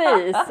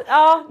 precis.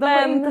 Ja, de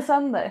går inte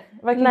sönder.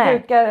 Varken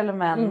kukar eller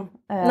män.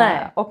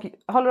 Nej. Och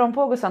håller de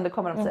på att gå sönder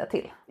kommer de säga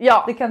till.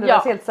 Ja. Det kan du vara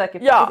helt säker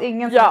på. Det finns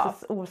ingen som är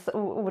så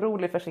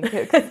orolig för sin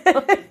kuk.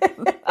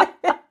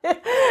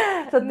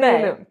 Så det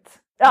är lugnt.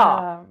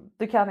 Ja.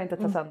 Du kan inte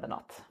ta sönder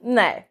något.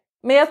 Nej.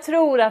 Men jag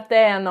tror att det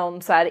är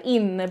någon så här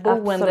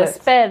inneboende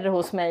spärr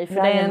hos mig.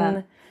 För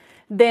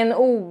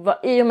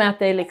i och med att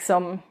det är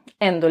liksom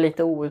ändå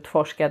lite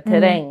outforskad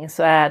terräng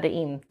så är det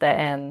inte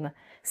en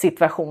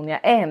situation jag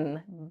än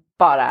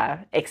bara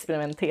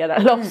experimenterar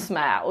loss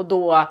med. Och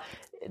då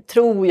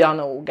tror jag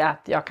nog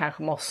att jag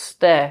kanske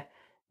måste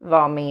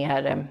vara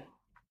mer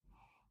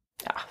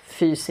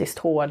fysiskt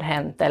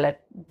hårdhänt eller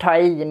ta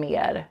i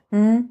mer.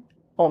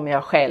 Om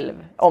jag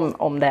själv,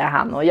 om det är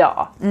han och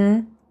jag.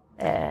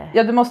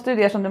 Ja, du måste ju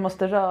det som du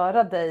måste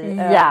röra dig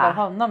över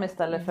honom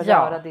istället för att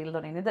röra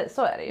dildon in i dig.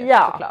 Så är det ju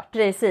såklart.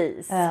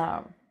 Precis.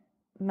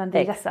 Men det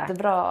är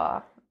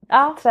jättebra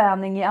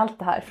träning i allt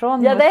det här.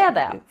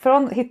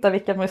 Från hitta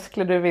vilka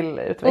muskler du vill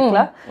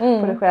utveckla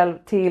på dig själv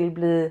till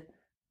bli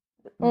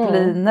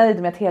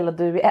nöjd med att hela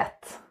du är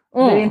ett.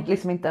 Det är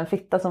liksom inte en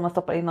fitta som man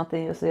stoppar in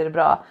någonting och så är det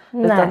bra.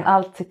 Utan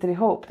allt sitter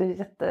ihop. Det är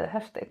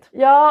jättehäftigt.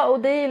 Ja, och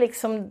det är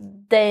liksom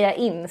det jag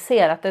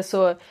inser. Att det är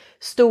så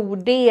stor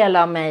del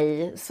av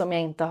mig som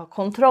jag inte har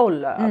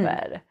kontroll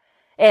över.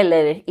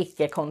 Eller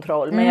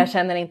icke-kontroll. Men jag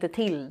känner inte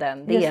till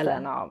den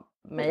delen av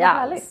mig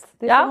alls. Härligt.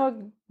 Det är som att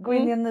gå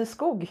in i en ny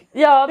skog.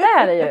 Ja, det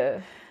är det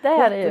ju. Det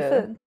är det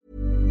ju.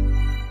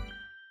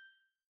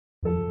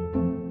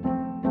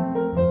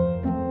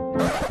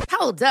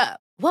 Hold up.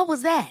 What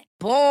was that?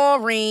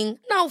 Boring.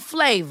 No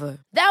flavor.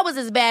 That was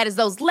as bad as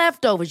those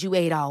leftovers you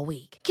ate all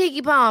week.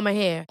 Keke Palmer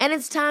here. And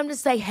it's time to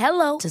say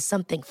hello to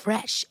something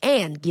fresh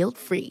and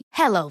guilt-free.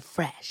 Hello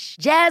Fresh.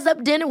 Jazz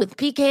up dinner with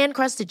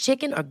pecan-crusted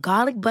chicken or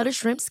garlic butter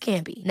shrimp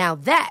scampi. Now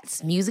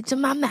that's music to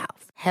my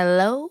mouth.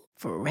 Hello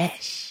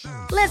Fresh.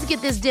 Let's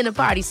get this dinner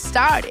party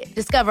started.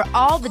 Discover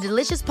all the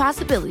delicious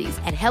possibilities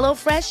at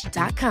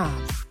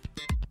hellofresh.com.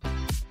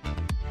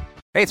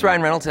 Hey, it's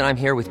Ryan Reynolds, and I'm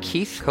here with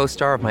Keith,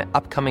 co-star of my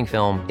upcoming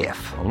film,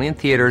 If, only in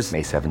theaters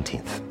May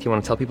 17th. Do you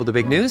want to tell people the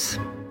big news?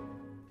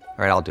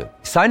 All right, I'll do it.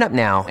 Sign up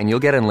now and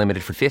you'll get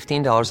unlimited for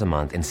 $15 a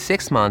month and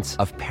 6 months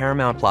of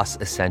Paramount Plus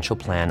Essential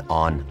Plan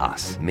on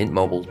us.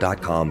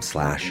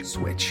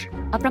 MintMobile.com/switch.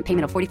 Upfront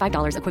payment of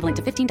 $45 equivalent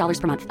to $15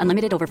 per month.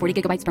 Unlimited over 40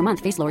 gigabytes per month.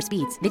 Face lower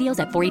speeds.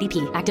 Videos at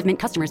 480p. Active Mint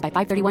customers by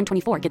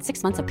 531.24 get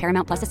 6 months of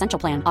Paramount Plus Essential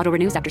Plan. Auto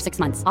renews after 6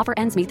 months. Offer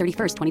ends May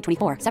 31st,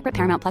 2024. Separate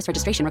Paramount Plus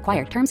registration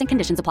required. Terms and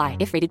conditions apply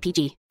if rated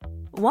PG.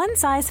 One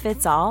size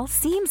fits all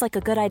seems like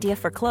a good idea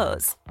for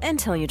clothes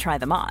until you try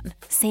them on.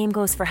 Same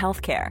goes for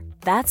healthcare.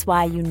 That's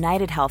why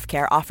United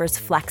Healthcare offers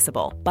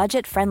flexible,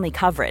 budget-friendly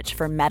coverage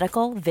for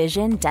medical,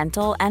 vision,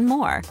 dental, and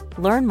more.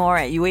 Learn more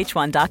at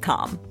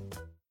uh1.com.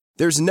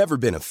 There's never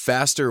been a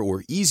faster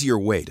or easier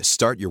way to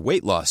start your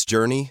weight loss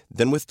journey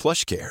than with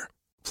PlushCare.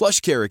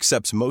 PlushCare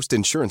accepts most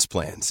insurance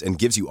plans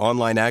and gives you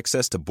online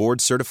access to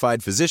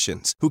board-certified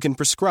physicians who can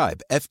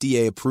prescribe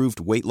FDA-approved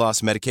weight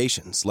loss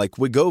medications like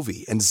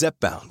Wegovy and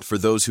Zepbound for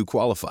those who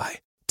qualify.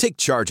 Take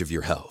charge of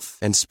your health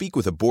and speak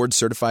with a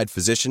board-certified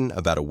physician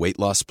about a weight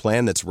loss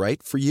plan that's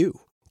right for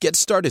you. Get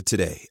started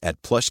today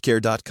at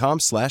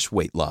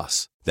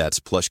plushcare.com/weightloss. That's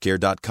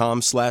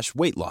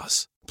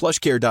plushcare.com/weightloss.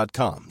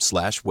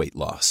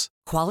 plushcare.com/weightloss.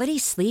 Quality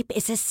sleep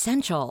is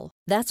essential.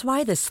 That's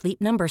why the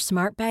Sleep Number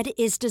Smart Bed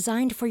is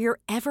designed for your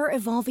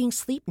ever-evolving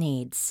sleep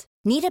needs.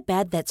 Need a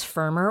bed that's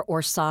firmer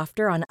or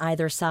softer on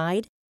either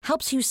side?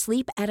 Helps you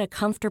sleep at a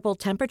comfortable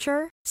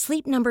temperature?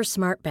 Sleep Number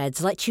Smart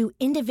Beds let you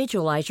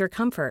individualize your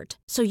comfort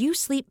so you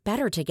sleep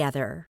better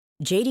together.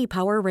 J.D.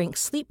 Power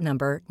ranks Sleep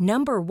Number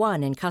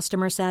 #1 in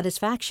customer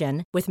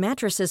satisfaction with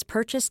mattresses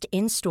purchased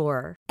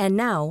in-store. And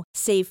now,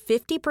 save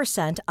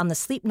 50% on the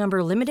Sleep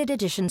Number Limited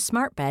Edition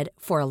Smart Bed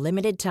for a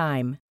limited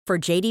time.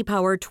 For J.D.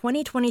 Power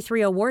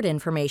 2023 award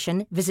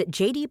information, visit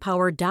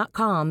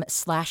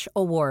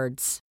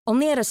jdpower.com/awards.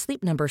 Only at a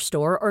Sleep Number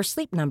store or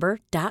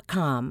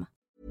sleepnumber.com.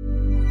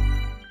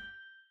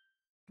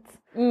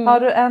 Har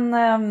du en,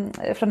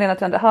 från dina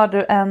trender, har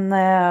du en,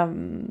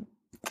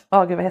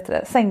 vad heter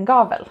det,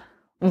 sänggavel?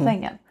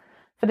 Sängen.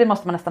 För det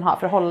måste man nästan ha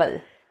för att hålla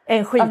i.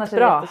 En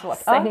skitbra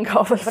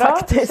sänggavel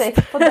faktiskt.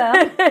 Check på den.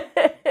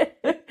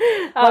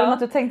 Var det något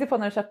du tänkte på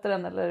när du köpte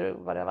den eller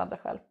var det av andra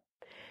skäl?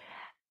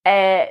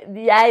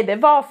 Nej, det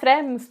var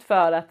främst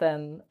för att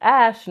den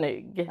är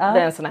snygg. Det är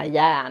en sån här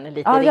järn,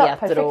 lite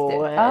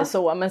retro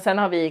så. Men sen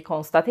har vi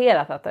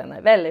konstaterat att den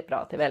är väldigt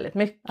bra till väldigt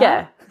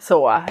mycket.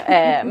 Så,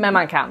 men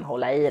man kan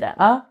hålla i den.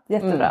 Ja,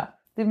 jättebra.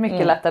 Det är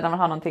mycket lättare när man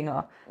har någonting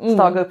att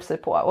staga upp sig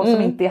på. Och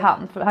som inte är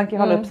han. För han kan ju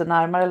hålla upp sig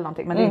närmare eller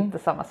någonting. Men det är inte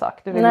samma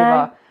sak. Du vill ju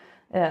vara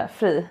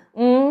fri.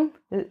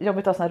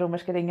 Jobbigt att ha såna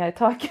romerska ringar i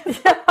taket.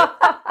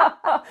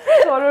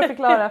 Svårare att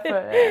förklara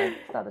för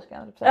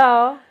städerskan.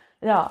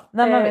 Ja,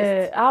 nej, men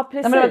visst. Ja,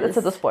 precis. Nej, men det är ett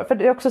sätt att spår. För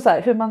det är också så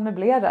här, hur man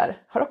möblerar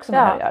har också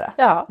med det att göra.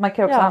 Ja. Man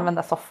kan ju också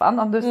använda soffan.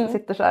 Om du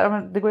sitter så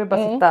här, det går ju bara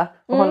att sitta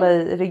och hålla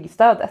i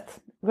ryggstödet.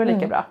 Det går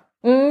lika bra.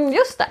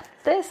 Just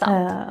det är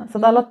sant.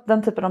 Så alla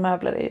den typen av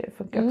möbler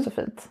funkar också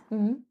fint.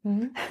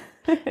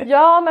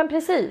 Ja, men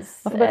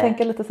precis. Man får börja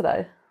tänka lite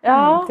sådär.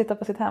 Titta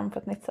på sitt hem på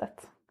ett nytt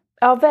sätt.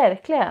 Ja,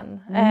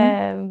 verkligen.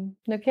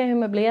 Nu kan jag ju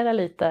möblera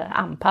lite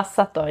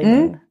anpassat då i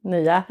min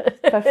nya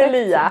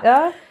lya.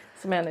 Ja.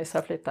 Som jag nyss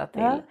har flyttat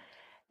till.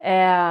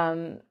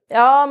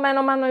 Ja, men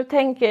om man nu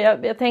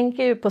tänker, jag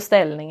tänker ju på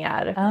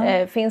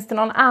ställningar. Finns det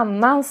någon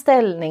annan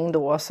ställning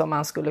då som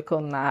man skulle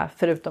kunna,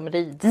 förutom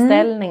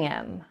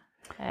ridställningen?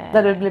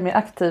 Där du blir mer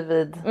aktiv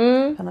vid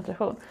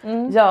penetration.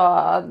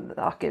 Ja,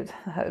 gud.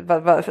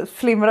 Bara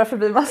flimra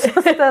förbi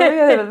massa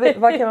ställningar.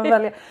 Vad kan man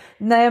välja?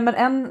 Nej, men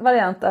en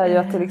variant är ju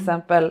att till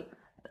exempel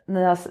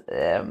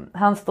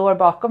han står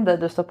bakom dig,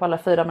 du står på alla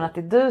fyra, men att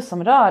det är du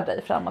som rör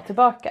dig fram och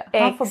tillbaka.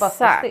 Han får bara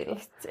stå still.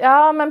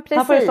 Ja, men precis.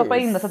 Han får ju stoppa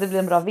in det så att det blir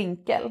en bra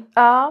vinkel.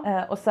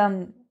 Och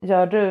sen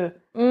gör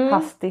du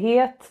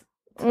hastighet,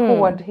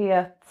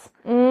 hårdhet,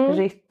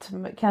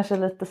 rytm, kanske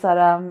lite så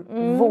här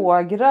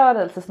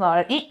vågrörelse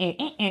snarare.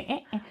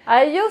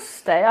 Ja,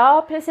 just det.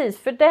 Ja,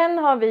 precis. För den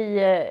har vi...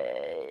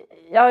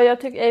 Ja,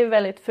 jag är ju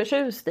väldigt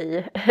förtjust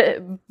i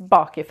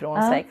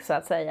bakifrån sex så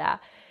att säga.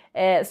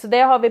 Så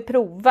det har vi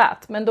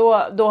provat. Men då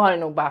har det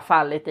nog bara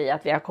fallit i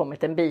att vi har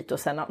kommit en bit och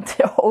sen har inte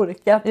jag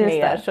orkat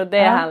mer. Så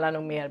det handlar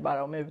nog mer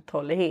bara om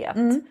uthållighet.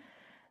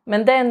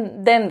 Men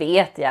den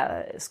vet jag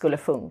skulle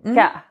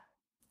funka.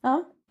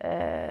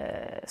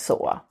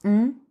 Så.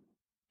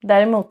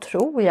 Däremot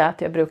tror jag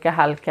att jag brukar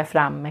halka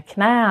fram med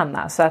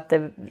knäna. Så att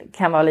det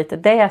kan vara lite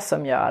det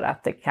som gör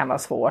att det kan vara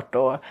svårt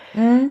att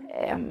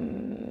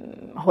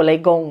hålla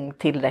igång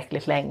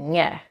tillräckligt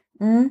länge.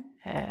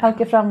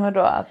 Halka fram hur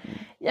då?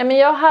 Ja,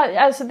 men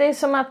alltså det är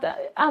som att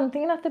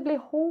antingen att det blir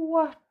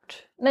hårt.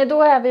 Nej,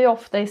 då är vi ju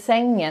ofta i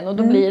sängen. Och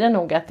då blir det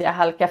nog att jag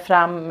halkar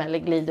fram eller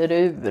glider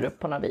ur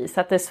på något vis.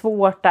 Att det är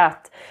svårt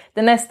att...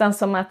 Det är nästan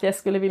som att jag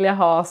skulle vilja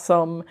ha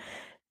som...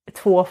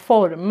 2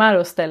 formar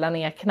att ställa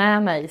ner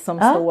knäna i som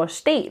står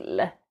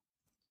still.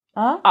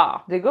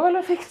 Ja, det går väl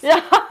att fixa.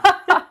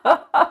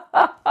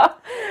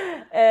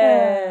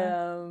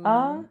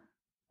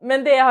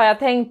 Men det har jag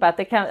tänkt på att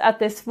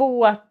det är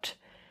svårt.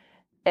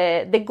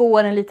 Det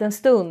går en liten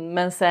stund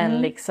men sen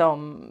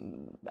liksom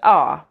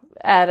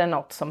är det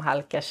något som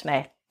halkar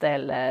snett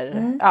eller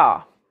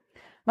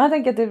Men jag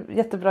tänker att det är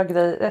jättebra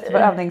grej, jättebra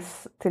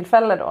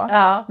övningstillfälle då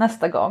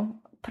nästa gång.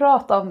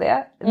 Prata om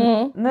det.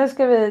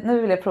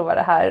 Nu vill jag prova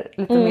det här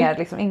lite mer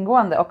liksom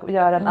ingående och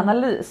göra en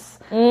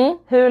analys.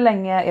 Hur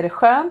länge är det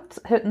skönt?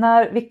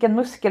 Vilken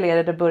muskel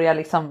är det börjar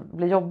liksom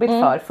bli jobbigt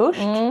för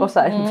först? Och så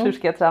här, hur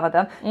ska jag träna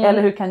den?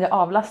 Eller hur kan jag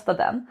avlasta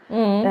den?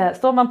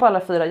 Står man på alla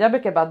fyra, jag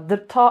brukar bara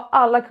ta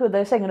alla kuddar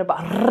i sängen och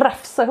bara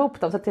rafsa ihop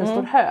dem så att det är en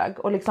stor hög.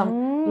 Och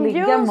liksom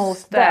ligga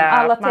mot den.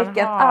 Alla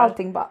tecken,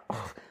 allting bara...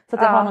 Så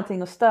att jag har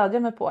någonting att stödja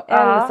mig på.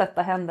 Eller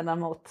sätta händerna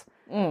mot...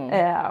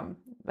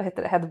 vad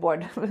heter det,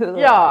 headboard,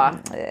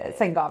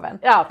 sänggaveln.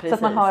 Så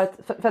att man har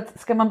för att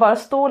ska man bara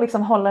stå och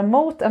liksom hålla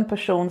emot en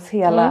persons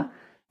hela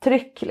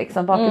tryck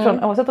liksom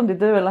bakifrån, oavsett om det är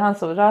du eller han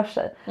som rör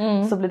sig,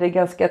 så blir det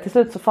ganska, till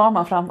slut så far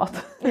man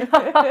framåt.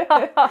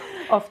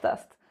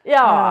 Oftast.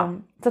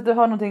 Så att du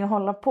har någonting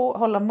att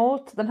hålla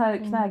mot den här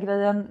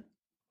knägrejen.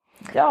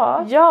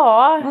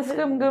 En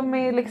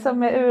skumgummi liksom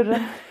med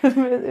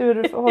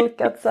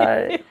urholkat så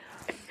här.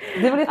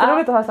 Det är väl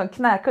jätteroligt att ha en sån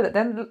knäkudde.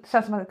 Den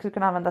känns som att den skulle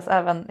kunna användas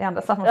även i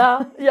andra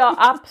sammanhang. Ja,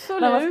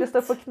 absolut. När man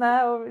ska stå på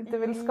knä och inte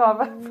vill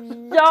skava.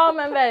 Ja,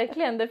 men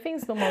verkligen. Det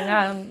finns nog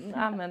många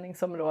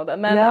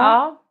användningsområden. Men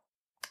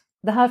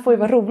Det här får ju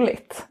vara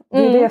roligt.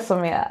 Det är det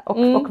som är.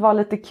 Och vara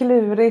lite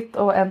klurigt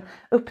och en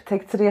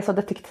upptäcktsresa och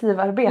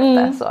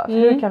detektivarbete. Så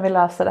hur kan vi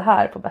lösa det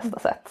här på bästa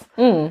sätt?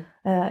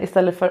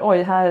 Istället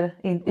för här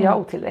är jag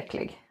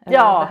otillräcklig. Det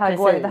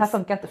här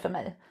funkar inte för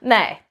mig.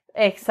 Nej,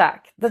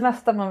 exakt. Det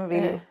mesta man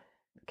vill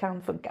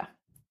kan funka.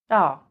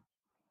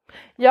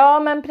 Ja,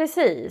 men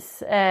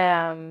precis.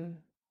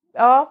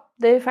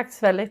 Det är ju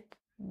faktiskt väldigt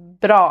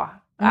bra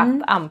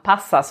att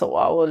anpassa så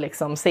och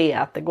liksom se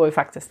att det går ju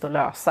faktiskt att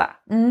lösa.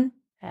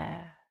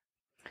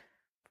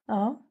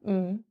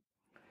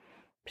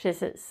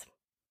 Precis.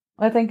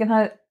 Och jag tänker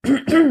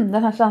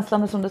den här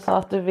känslan som du sa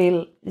att du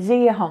vill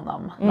ge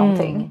honom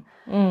någonting.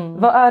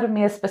 Vad är det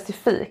mer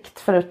specifikt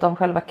förutom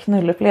själva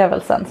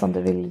knullupplevelsen som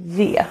du vill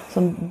ge,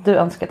 som du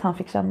önskar att han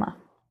fick känna?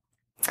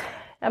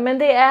 Ja, men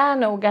det är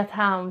nog att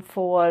han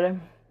får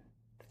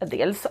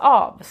dels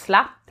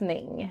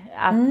avslappning.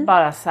 Att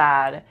bara så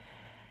här,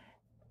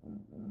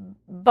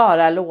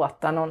 bara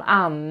låta någon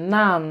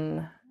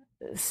annan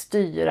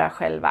styra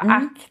själva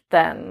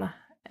akten.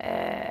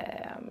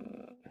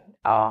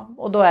 Ja,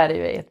 och då är det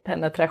ju i ett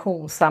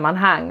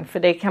penetrationssammanhang, för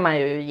det kan man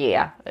ju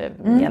ge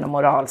genom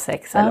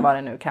oralsex eller vad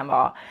det nu kan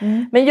vara.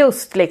 Men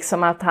just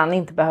liksom att han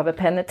inte behöver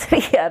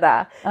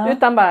penetrera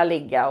utan bara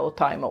ligga och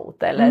ta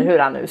emot eller hur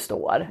han nu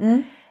står.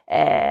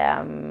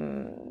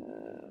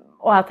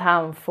 Och att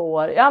han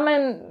får, ja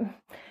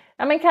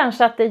men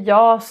kanske att det är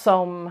jag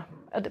som,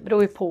 det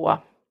beror ju på.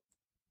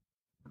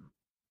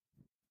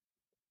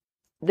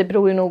 Det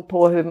beror ju nog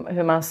på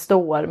hur man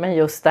står, men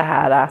just det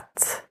här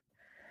att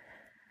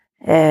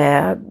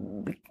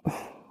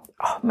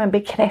men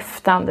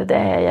bekräftande, det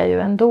är jag ju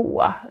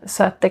ändå.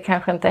 Så att det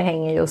kanske inte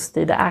hänger just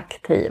i det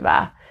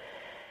aktiva.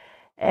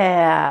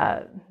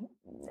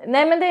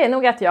 Nej, men det är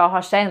nog att jag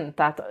har känt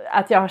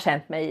att jag har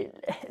känt mig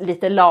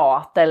lite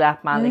lat, eller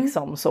att man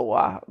liksom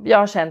så, jag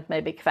har känt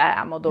mig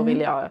bekväm och då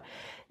vill jag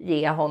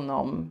ge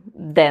honom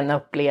den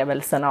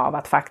upplevelsen av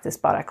att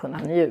faktiskt bara kunna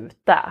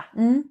njuta.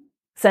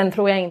 Sen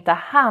tror jag inte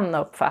han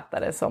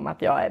uppfattar det som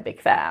att jag är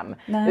bekväm.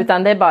 Nej.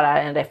 Utan det är bara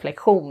en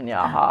reflektion jag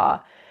har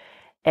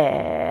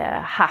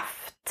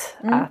haft.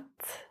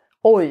 Att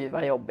oj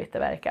vad jobbigt det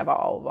verkar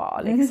vara att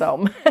vara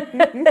liksom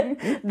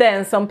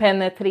den som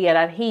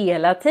penetrerar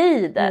hela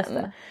tiden.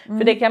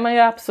 För det kan man ju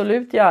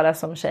absolut göra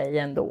som tjej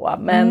ändå.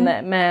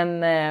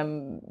 Men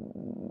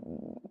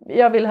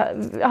jag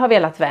har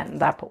velat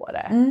vända på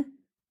det.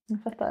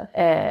 Jag fattar.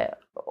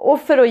 Och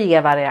för att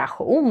ge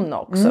variation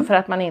också. För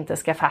att man inte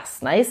ska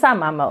fastna i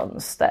samma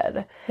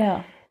mönster.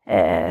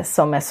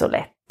 Som är så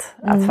lätt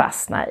att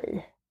fastna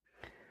i.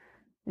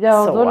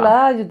 Ja, och då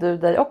lär ju du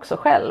dig också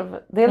själv.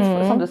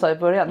 Dels som du sa i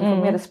början, du får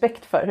mer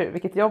respekt för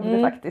vilket jobb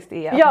det faktiskt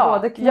är.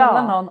 Att både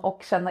knulla någon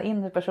och känna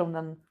in hur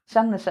personen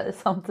känner sig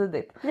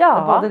samtidigt.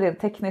 Och både det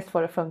tekniskt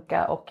får det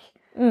funka och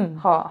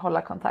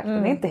hålla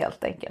kontakten. Det är inte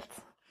helt enkillen.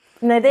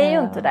 Nej, det är ju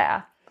inte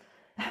det.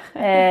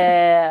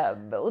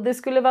 Och det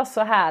skulle vara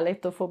så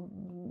härligt att få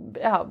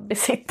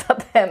besitta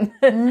den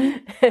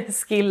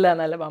skillen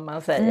eller vad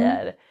man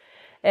säger.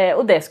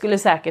 Och det skulle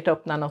säkert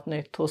öppna något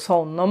nytt hos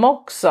honom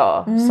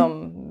också.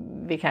 Som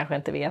vi kanske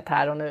inte vet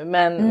här och nu.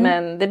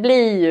 Men det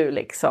blir ju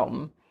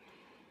liksom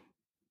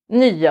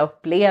nya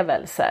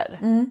upplevelser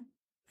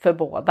för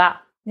båda.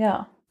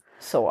 Ja.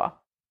 Så.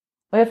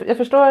 Och jag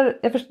förstår,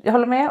 jag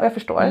håller med och jag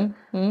förstår.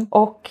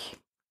 Och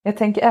jag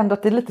tänker ändå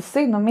att det är lite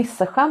synd att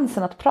missa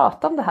chansen att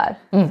prata om det här.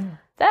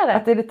 Det är det.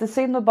 Att det är lite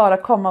synd att bara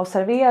komma och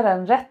servera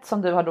en rätt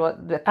som du har då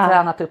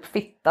tränat upp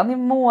fittan i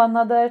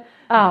månader.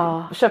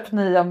 Köpt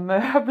nya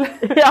möbler.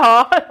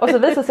 Och så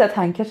visar det sig att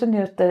han kanske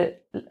njuter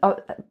av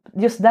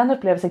just den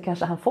upplevelsen,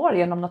 kanske han får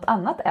genom något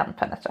annat än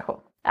penetration.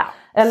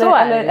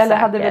 Eller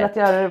hade velat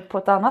göra det på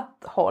ett annat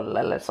håll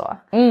eller så.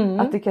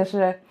 Att det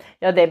kanske...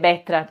 Ja, det är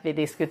bättre att vi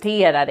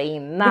diskuterar det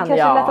innan. Det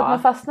kanske är lätt att man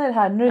fastnar i det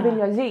här, nu vill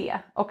jag ge.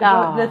 Och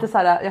då blir det lite så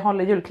här, jag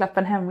håller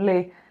julklappen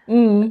hemlig.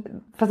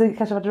 Fast det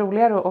kanske varit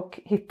roligare att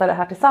hitta det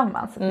här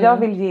tillsammans. Jag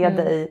vill ge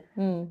dig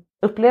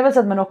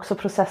upplevelsen men också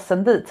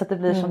processen dit så att det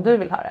blir som du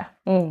vill ha det.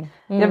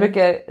 Jag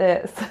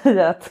brukar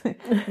säga att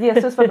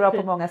Jesus var bra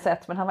på många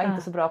sätt men han var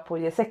inte så bra på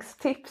att ge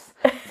sextips.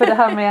 För det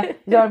här med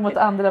gör mot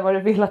andra vad du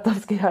vill att de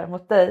ska göra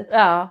mot dig.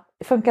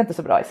 Det funkar inte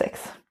så bra i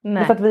sex. Det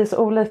är för att vi är så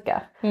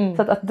olika.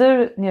 Så att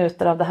du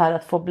njuter av det här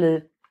att få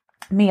bli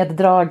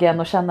meddragen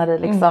och känna dig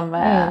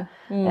liksom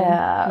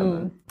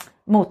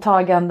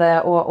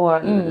mottagande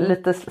och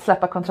lite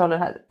släppa kontrollen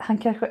här. Han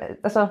kanske,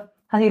 alltså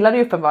han gillar det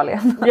ju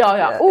uppenbarligen.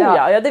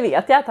 Ja, det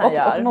vet jag att han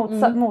gör. Och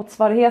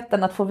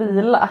motsvarigheten att få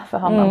vila för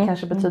honom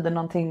kanske betyder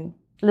någonting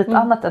lite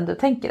annat än du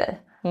tänker dig.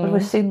 Och det var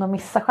synd att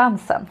missa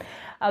chansen.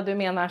 Ja, du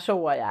menar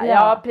så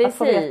ja precis. Att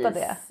få veta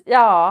det.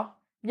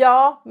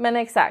 Ja, men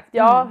exakt.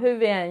 Hur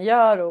vi än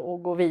gör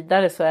och går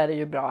vidare så är det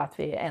ju bra att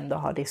vi ändå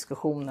har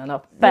diskussionen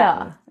öppen.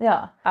 Ja.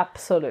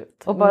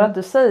 Absolut. Och bara att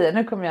du säger,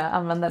 nu kommer jag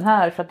använda den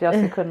här för att jag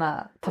ska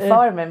kunna ta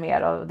för mig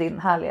mer av din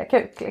härliga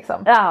kuk liksom.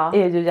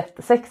 Är ju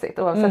jättesexigt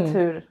oavsett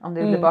hur, om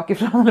det blir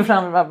bakifrån eller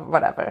fram,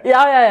 whatever.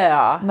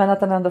 Ja. Men att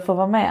den ändå får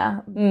vara med.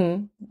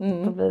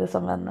 Då blir det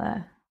som en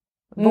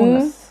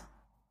bonus.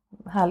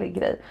 Härlig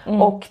grej.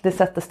 Och det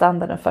sätter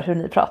standarden för hur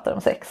ni pratar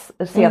om sex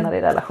senare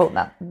i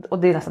relationen. Och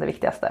det är nästan det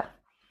viktigaste.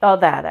 Ja,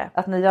 det är det.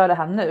 Att ni gör det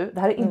här nu.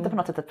 Det här är inte på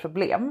något sätt ett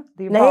problem.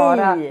 Det är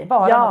ju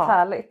bara något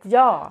härligt.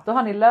 Då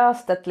har ni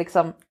löst ett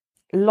liksom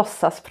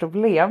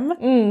låtsasproblem.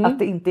 Att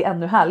det inte är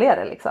ännu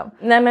härligare liksom.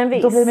 Nej, men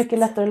visst. Då blir det mycket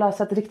lättare att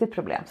lösa ett riktigt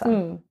problem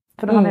sen.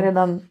 För då har ni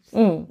redan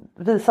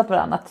visat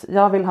varandra att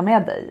jag vill ha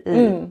med dig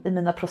i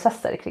mina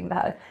processer kring det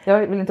här. Jag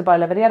vill inte bara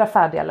leverera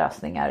färdiga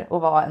lösningar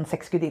och vara en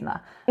sexgudinna.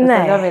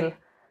 Utan jag vill...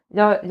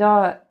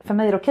 för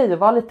mig är det okej att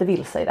vara lite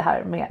vilse i det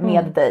här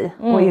med dig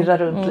och irra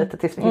runt lite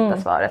tills vi hittar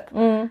svaret.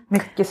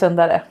 Mycket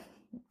sundare.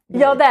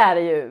 Ja, det är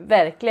det ju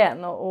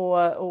verkligen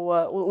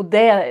och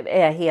det är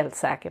jag helt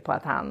säker på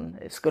att han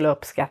skulle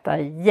uppskatta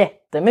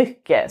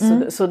jättemycket.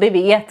 Så det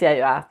vet jag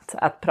ju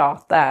att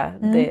prata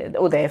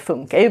och det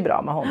funkar ju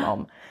bra med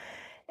honom.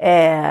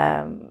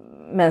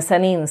 Men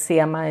sen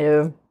inser man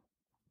ju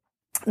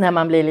när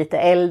man blir lite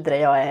äldre,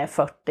 jag är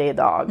 40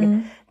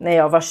 idag, när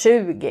jag var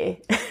 20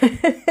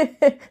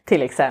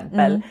 till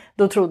exempel,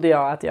 då trodde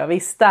jag att jag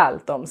visste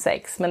allt om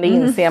sex. Men det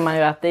inser man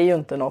ju att det är ju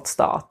inte något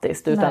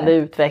statiskt, utan det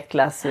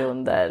utvecklas ju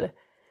under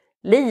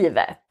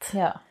livet.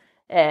 Ja.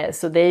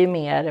 Så det är ju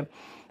mer,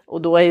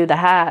 och då är ju det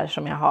här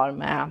som jag har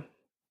med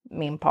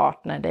min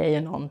partner, det är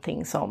ju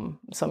någonting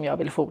som jag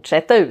vill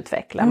fortsätta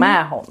utveckla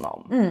med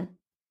honom.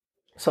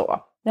 Så.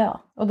 Ja,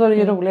 och då är det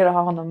ju roligare att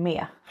ha honom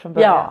med från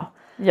början.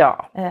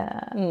 Ja.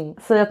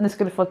 Säg att ni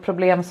skulle få ett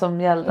problem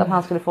som gällde, att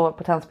han skulle få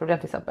potensproblem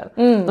till exempel.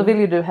 Då vill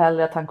ju du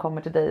hellre att han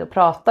kommer till dig och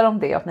pratar om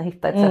det och att ni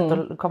hittar ett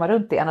sätt att komma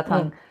runt det, än att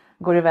han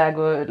går iväg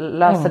och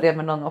löser det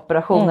med någon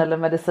operation eller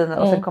medicin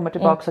och sen kommer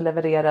tillbaka och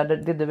levererar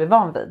det du är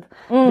van vid.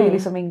 Det är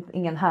liksom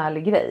ingen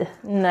härlig grej.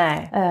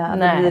 Nej.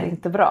 Det blir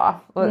inte bra.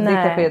 Och det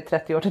kanske är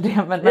 30 år till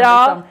det.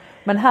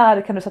 Men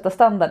här kan du sätta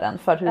standarden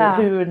för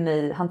hur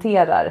ni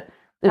hanterar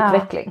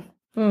utveckling.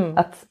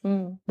 Att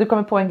du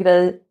kommer på en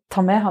grej,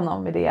 ta med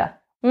honom i det.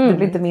 Det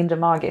blir inte mindre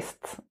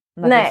magiskt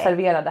när du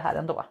serverar det här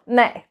ändå.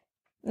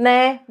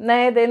 Nej,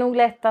 det är nog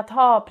lätt att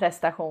ha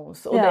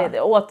prestations. Och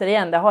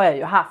återigen, det har jag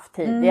ju haft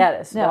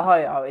tidigare. Så då har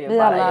jag ju vi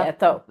bara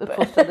gett upp.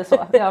 Uppfostrade så.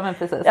 Ja, men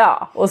precis.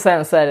 Ja, och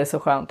sen så är det så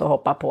skönt att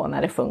hoppa på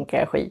när det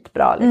funkar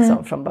skitbra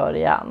liksom från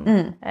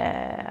början.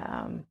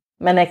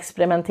 Men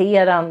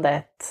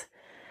experimenterandet,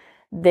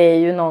 det är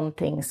ju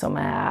någonting som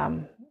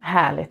är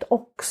härligt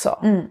också.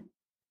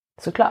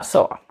 Såklart.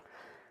 Så.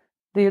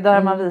 Det är ju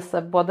där man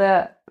visar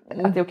både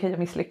att det är okej att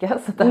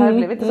misslyckas. Det här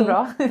blev inte så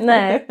bra.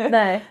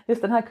 Nej.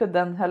 Just den här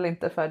kudden höll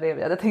inte för det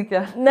vi hade tänkt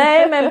göra.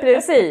 Nej, men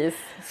precis.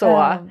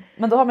 Så.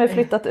 Men då har man ju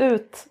flyttat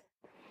ut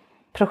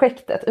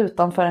projektet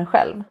utanför en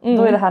själv.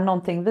 Då är det här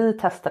någonting vi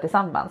testar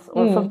tillsammans.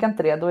 Och funkar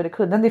inte det, då är det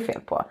kudden det är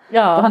fel på.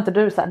 Ja. Då har inte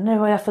du så här, nu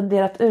har jag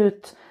funderat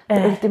ut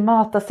den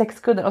ultimata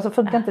sexkudden. Och så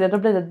funkar inte det, då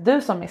blir det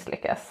du som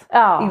misslyckas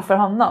inför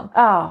honom.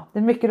 Ja. Det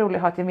är mycket roligt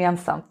att ha ett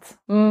gemensamt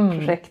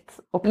projekt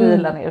och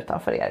prylen är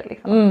utanför er.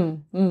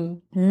 Liksom.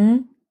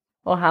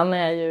 Och han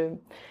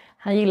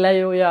gillar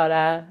ju att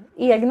göra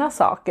egna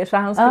saker, så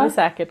han skulle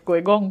säkert gå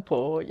igång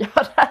på att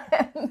göra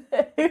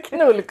en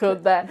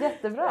knullkudde.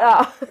 Jättebra.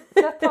 Ja.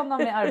 Sätt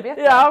honom i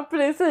arbete. Ja,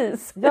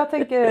 precis. Jag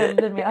tänker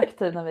bli mer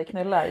aktiv när vi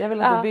knullar. Jag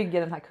vill att du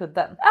bygger den här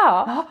kudden.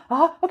 Ja.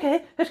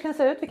 Okej. Hur ska den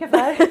se ut? Vilken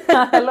färg?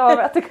 Jag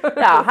lovar att det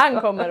kommer. Ja,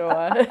 han kommer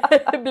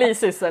att bli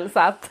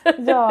sysselsatt.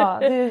 Ja,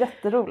 det är ju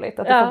jätteroligt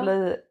att det får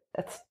bli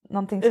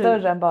någonting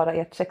större än bara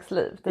ert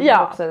sexliv. Det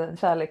blir också en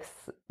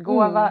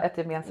kärleksgåva, ett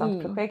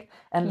gemensamt projekt,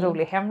 en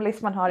rolig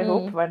hemlis man har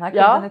ihop, vad den här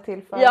kudden är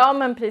till för. Ja,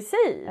 men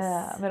precis.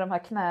 Med de här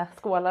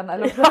knäskålarna.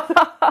 Det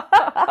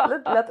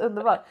lät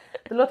underbart.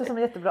 Det låter som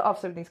en jättebra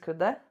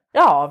avsugningskudde.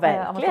 Ja,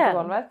 verkligen. Om man står på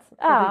golvet.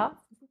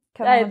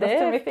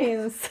 Det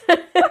finns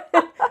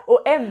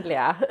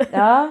oändliga.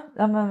 Ja,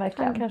 men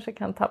verkligen. Han kanske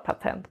kan ta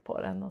patent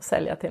på den och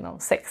sälja till någon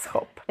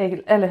sexshop.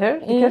 Eller hur?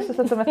 Det kanske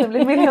så som att du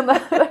blir miljonär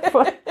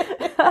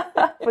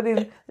på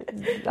din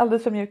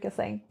alldeles för mjuka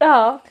säng.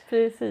 Ja,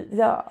 precis.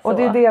 Ja, och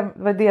det är det jag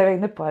var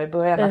inne på här i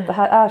början. Att det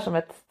här är som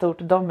ett stort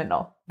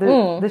domino.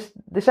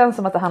 Det känns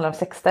som att det handlar om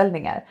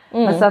sexställningar.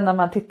 Men sen när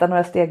man tittar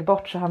några steg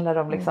bort så handlar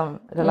det om liksom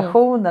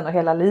relationen och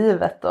hela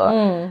livet. Och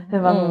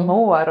hur man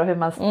mår och hur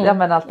man,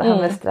 men allt det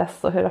här med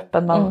stress och hur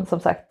öppen man som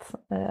sagt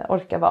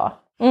orkar vara.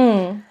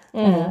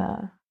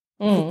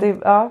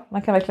 Så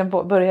man kan verkligen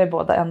börja i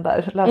båda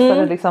ändar. Lösa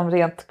det liksom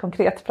rent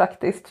konkret,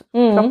 praktiskt,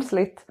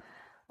 kroppsligt.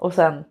 Och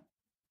sen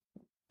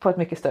på ett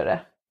mycket större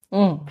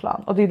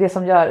plan. Och det är det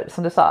som gör,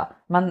 som du sa,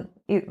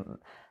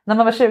 när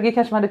man var 20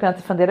 kanske man hade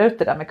kunnat fundera ut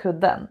det där med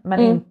kudden. Men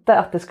inte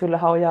att det skulle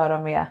ha att göra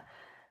med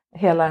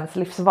hela ens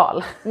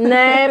livsval.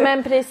 Nej,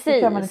 men precis.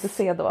 Det kan man inte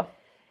se då.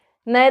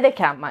 Nej, det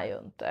kan man ju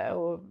inte.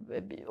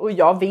 Och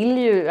jag vill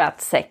ju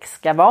att sex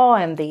ska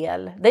vara en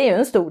del. Det är ju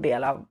en stor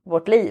del av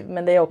vårt liv.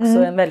 Men det är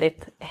också en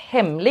väldigt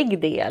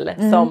hemlig del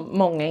som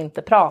många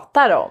inte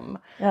pratar om.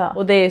 Ja.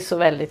 Och det är så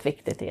väldigt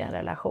viktigt i en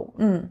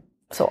relation.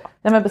 Så.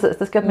 Ja, men precis.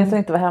 Det ska åtminstone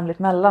inte vara hemligt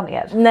mellan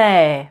er.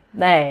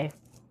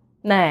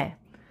 Nej.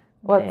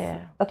 Och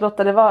att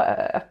låta det vara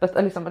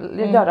öppet, liksom,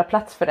 göra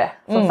plats för det.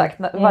 Som sagt,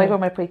 varje gång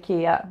man är på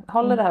Ikea,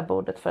 håller det här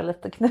bordet för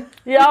lite knull.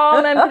 Ja,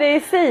 men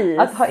precis.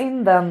 Att ha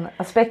in den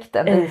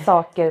aspekten i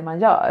saker man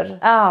gör.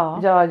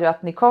 Gör ju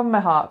att ni kommer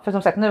ha, för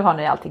som sagt nu har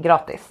ni allting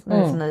gratis. Ni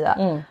är så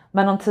nya.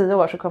 Men om 10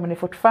 år så kommer ni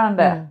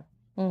fortfarande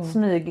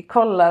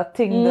smygkolla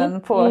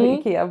tyngden på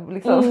Ikea.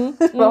 Liksom,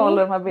 vad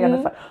håller de här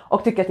benen för.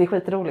 Och tycka att det är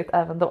skitroligt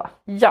även då.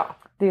 Ja.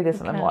 Det är det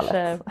som är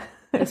målet.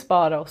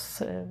 Bespara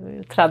oss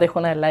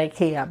traditionella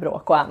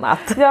Ikea-bråk och annat.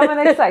 Ja, men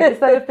exakt.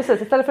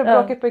 Istället för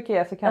bråket på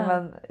Ikea så kan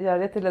man göra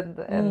det till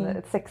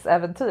ett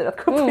sexäventyr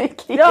att gå på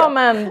Ikea. Ja,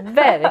 men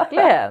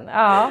verkligen.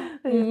 Ja.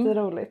 Det är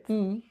jätteroligt.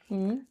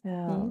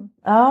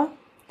 Ja.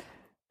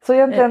 Så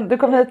egentligen, du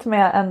kom hit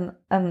med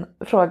en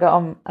fråga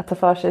om att ta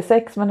för sig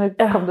sex, men nu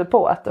kom du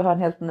på att du har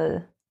en helt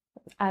ny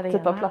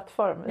typ av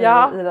plattform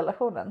i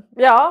relationen.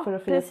 Ja, för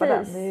att fördjupa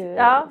den. Det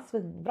är ju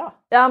svinbra.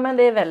 Ja, men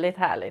det är väldigt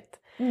härligt.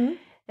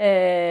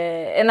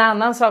 En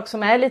annan sak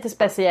som är lite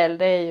speciell,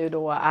 det är ju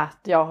då att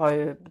jag har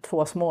ju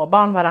 2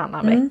 småbarn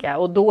varannan vecka.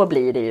 Och då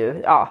blir det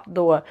ju,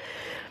 då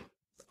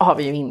har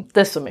vi ju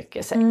inte så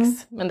mycket sex.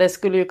 Men det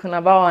skulle ju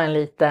kunna vara en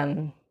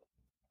liten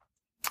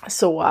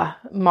så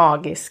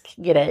magisk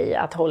grej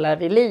att hålla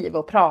vid liv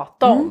och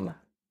prata om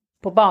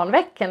på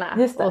barnveckorna.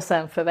 Och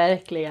sen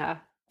förverkliga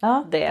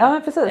det. Ja,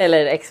 men precis.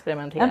 Eller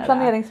experimentera. En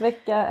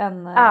planeringsvecka,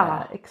 en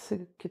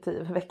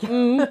exekutiv vecka.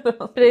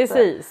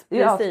 Precis.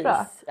 Det är asbra.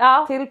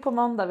 Ja. Till på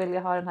måndag vill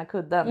jag ha den här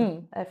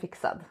kudden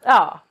fixad.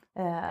 Ja.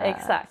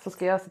 Exakt. Så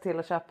ska jag se till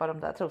att köpa de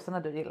där trosorna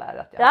du gillar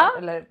att jag har,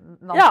 eller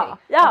någonting.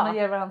 Man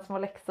ger varandra små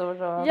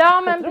läxor och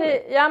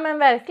men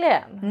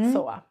verkligen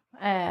så.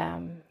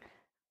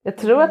 Jag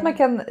tror att man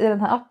kan i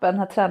den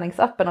här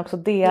träningsappen också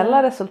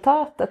dela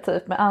resultatet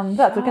typ med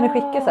andra. Så kan du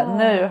skicka så här,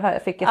 nu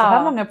fick jag så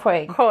här många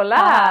poäng. Kolla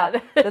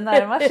här. Det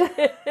närmar sig.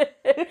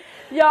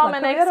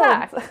 Men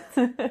exakt.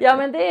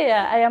 Men det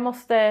är, jag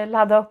måste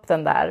ladda upp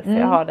den där för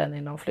jag har den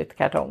i någon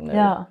flyttkartong nu.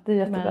 Ja, det är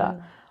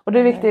jättebra. Och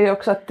det viktiga är ju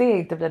också att det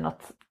inte blir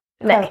något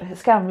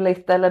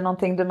skamligt eller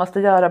någonting du måste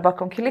göra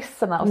bakom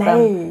kulisserna och sen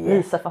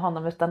visa för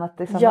honom, utan att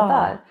det är samma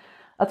där.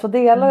 Att få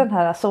dela den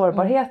här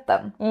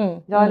sårbarheten.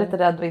 Jag är lite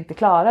rädd att inte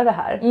klara det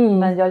här.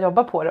 Men jag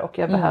jobbar på det och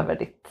jag behöver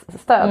ditt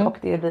stöd. Och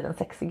det blir en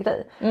sexig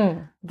grej.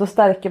 Då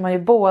stärker man ju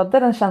både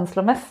den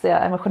känslomässiga,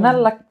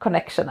 emotionella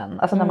connectionen.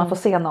 Alltså när man får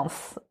se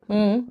någons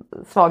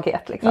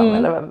svaghet liksom,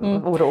 eller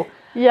oro.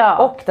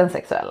 Och den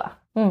sexuella.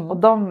 Och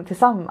de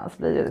tillsammans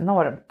blir ju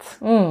enormt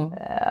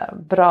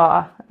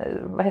bra,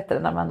 vad heter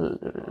det när man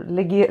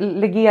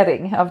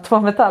legering av 2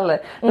 metaller.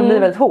 Det blir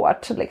väldigt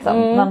hårt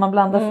liksom. När man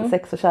blandar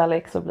sex och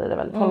kärlek så blir det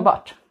väldigt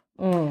hållbart.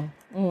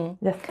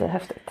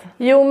 Jättehäftigt.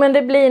 Jo, men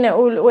det blir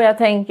och jag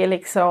tänker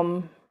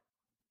liksom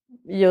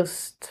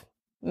just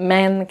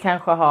män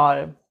kanske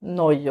har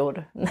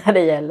nojor när det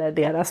gäller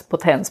deras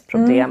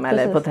potensproblem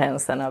eller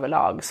potensen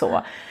överlag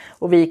så.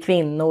 Och vi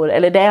kvinnor,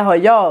 eller det har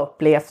jag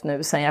upplevt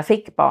nu sen jag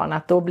fick barn,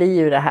 att då blir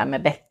ju det här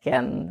med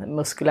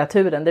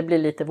bäckenmuskulaturen, det blir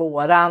lite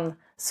våran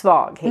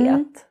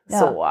svaghet.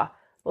 Så.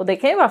 Och det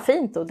kan ju vara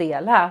fint att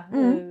dela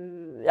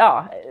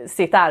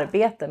sitt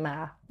arbete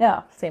med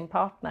sin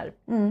partner.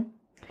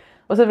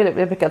 Och så jag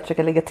brukar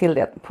försöka lägga till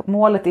det.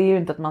 Målet är ju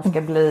inte att man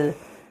ska bli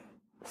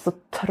så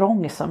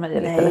trång som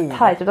möjligt eller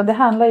tight, utan det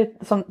handlar ju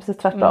precis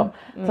tvärtom.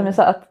 Som jag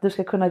sa, att du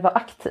ska kunna vara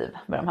aktiv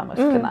med de här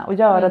musklerna och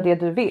göra det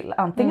du vill.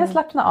 Antingen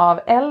slappna av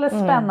eller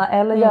spänna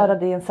eller göra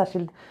det i en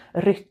särskild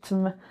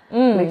rytm.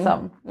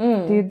 Liksom. Det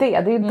är ju det.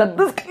 Det är ju inte att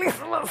det ska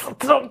liksom vara så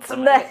trångt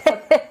som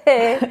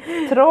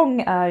möjligt.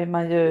 Trång är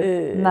man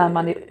ju när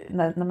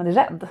man är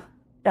rädd.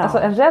 Alltså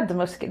en rädd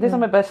muskel, det är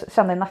som att börja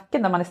känna i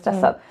nacken när man är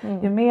stressad.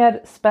 Ju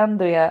mer spänd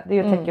du är, det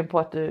är ju ett tecken på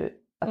att du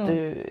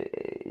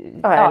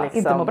liksom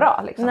inte mår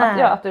bra liksom.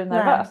 Att du är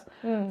nervös.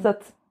 Så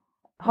att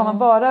har man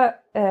bara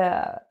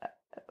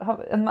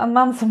en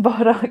man som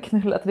bara har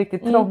knullat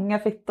riktigt trånga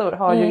fittor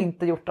har ju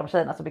inte gjort de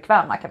tjejerna så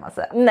bekväma, kan man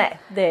säga. Nej,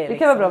 det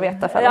kan vara bra att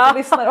veta för alla som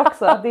lyssnar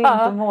också, att det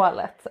är inte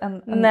målet.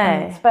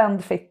 En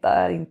spänd fitta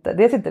är inte,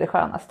 det är inte det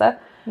skönaste,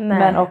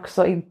 men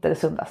också inte det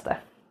sundaste.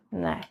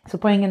 Nej. Så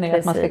poängen är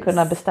att man ska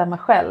kunna bestämma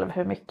själv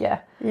hur mycket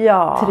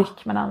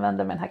tryck man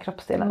använder med den här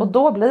kroppsdelen. Och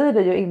då blir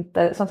det ju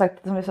inte, som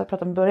sagt, som vi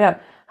pratade om i början,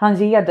 han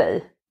ger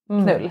dig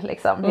knull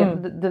liksom.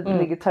 Du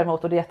ligger tar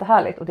emot och det är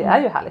jättehärligt. Och det är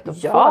ju härligt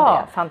att få det.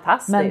 Ja,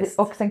 fantastiskt.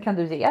 Men, och sen kan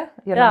du ge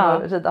genom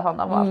att rida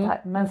honom och allt det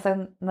här. Men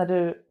sen när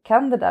du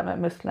kan det där med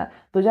musklerna,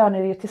 då gör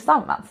ni det ju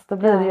tillsammans. Då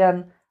blir det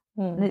ju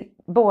ni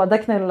båda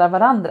knullar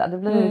varandra. Det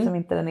blir liksom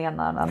inte den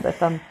ena eller andra,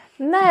 utan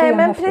nej,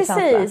 men precis.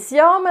 Känsla.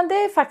 Ja, men det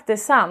är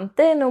faktiskt sant.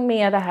 Det är nog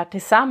mer det här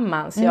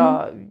tillsammans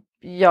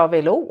jag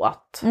vill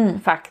åt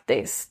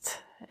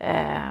faktiskt.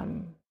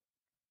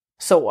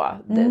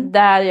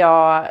 Där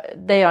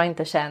jag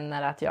inte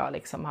känner att jag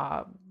liksom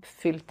har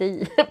fyllt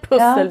i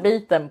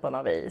pusselbiten på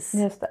något vis.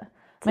 Just det.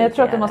 Men jag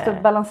tror att du måste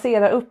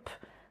balansera upp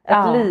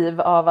ett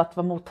liv av att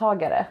vara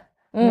mottagare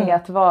med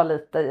att vara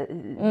lite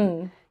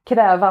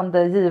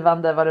krävande,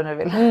 givande, vad du nu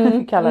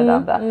vill kalla det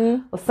andra.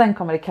 Och sen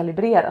kommer det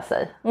kalibrera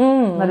sig.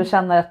 När du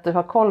känner att du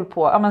har koll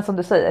på, men som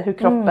du säger, hur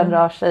kroppen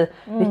rör sig,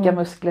 vilka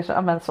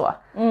muskler, så.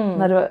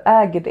 När du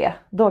äger det,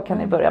 då kan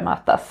ni börja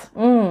mötas.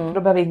 För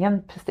då behöver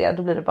ingen prestera,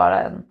 då blir det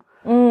bara en...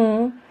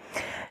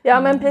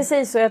 Ja, men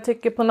precis, och jag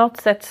tycker på något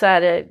sätt så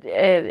är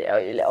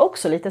det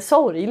också lite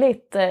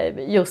sorgligt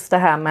just det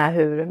här med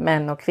hur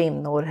män och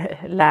kvinnor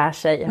lär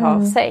sig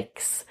ha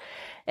sex.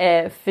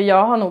 För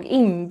jag har nog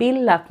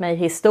inbillat mig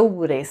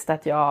historiskt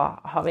att jag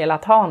har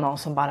velat ha någon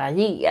som bara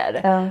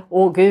ger.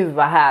 Och gud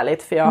vad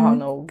härligt, för jag har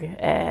nog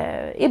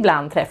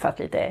ibland träffat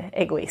lite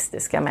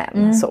egoistiska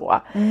män.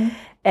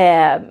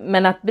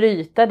 Men att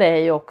bryta det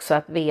är ju också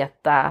att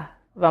veta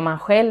vad man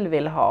själv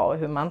vill ha och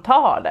hur man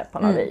tar det på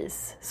något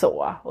vis.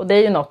 Så. Och det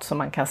är ju något som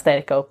man kan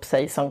stärka upp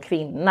sig som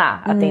kvinna.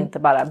 Att inte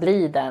bara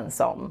bli den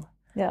som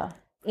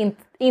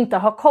inte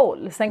har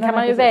koll. Sen kan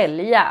man ju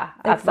välja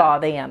att vara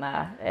det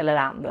ena eller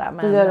andra.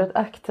 Men... Du gör ett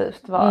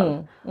aktivt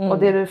val. Och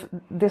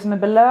det som är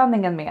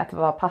belöningen med att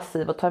vara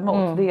passiv och ta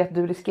emot, det är att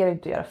du riskerar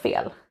inte att göra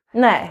fel.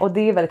 Nej. Och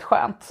det är väldigt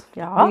skönt.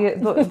 Ja.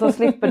 Då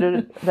slipper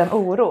du den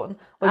oron.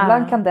 Och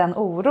ibland kan den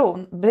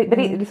oron,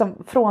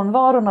 liksom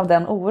frånvaron av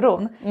den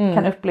oron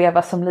kan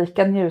upplevas som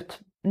lika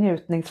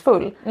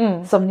njutningsfull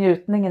som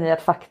njutningen i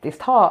att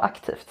faktiskt ha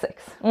aktivt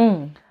sex.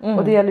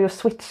 Och det gäller ju att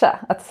switcha,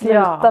 att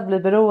sluta bli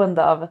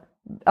beroende av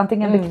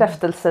antingen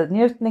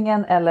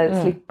bekräftelsenjutningen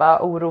eller slippa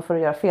oro för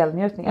att göra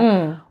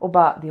felnjutningen. Och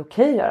bara, det är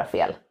okej att göra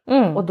fel.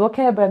 Och då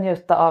kan jag börja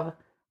njuta av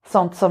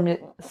sånt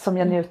som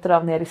jag njuter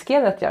av när jag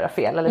riskerar att göra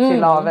fel eller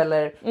trilla av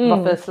eller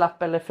vara för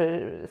slapp eller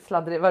för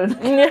sladdrig, vad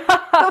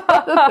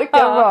det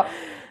kan vara.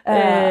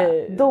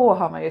 Då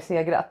har man ju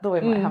segrat, då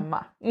är man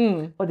hemma.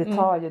 Och det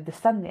tar ju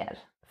decennier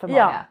för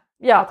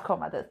många att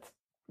komma dit.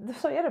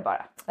 Så är det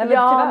bara. Eller,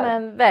 tyvärr.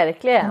 Men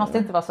verkligen. Det måste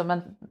inte vara så,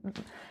 men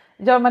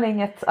gör man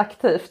inget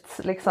aktivt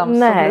liksom,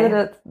 så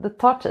blir det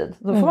tar tid.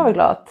 Då får man vara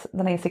glad att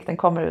den här insikten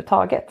kommer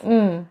överhuvudtaget.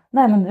 Nej,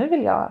 men nu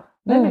vill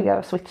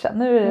jag switcha.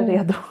 Nu är det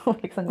redo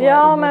att liksom gå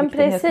in men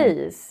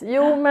precis.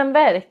 Jo, men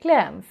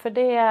verkligen. För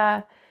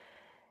det...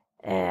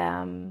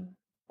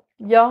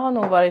 jag har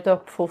nog varit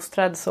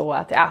uppfostrad så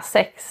att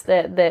sex,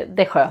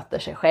 det sköter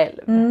sig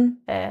själv.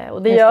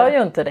 Och det gör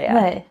ju inte det.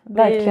 Nej,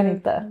 verkligen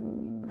inte.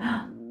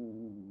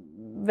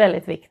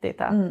 Väldigt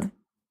viktigt att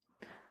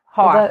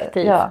ha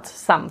aktivt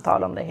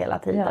samtal om det hela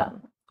tiden. Ja.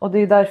 Och det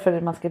är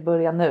därför man ska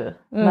börja nu.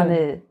 När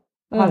ni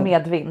har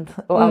medvind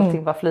och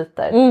allting bara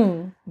flyter.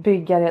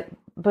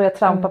 Börja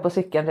trampa på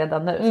cykeln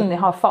redan nu. Så att ni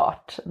har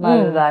fart.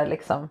 När det där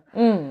liksom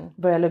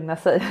börjar lugna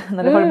sig.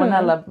 När det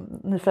hormonella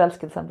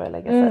nyförälskelsen börjar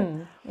lägga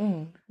sig.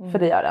 För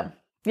det gör den.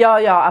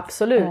 Ja,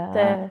 absolut.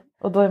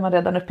 Och då är man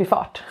redan uppe i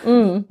fart.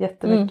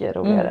 Jättemycket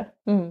roligare.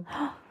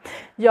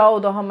 Ja,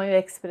 och då har man ju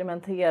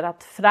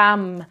experimenterat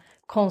fram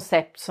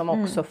koncept som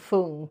också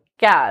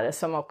funkar.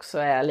 Som också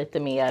är lite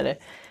mer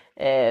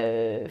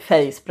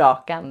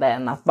färgsprakande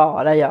än att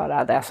bara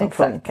göra det som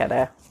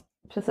funkade.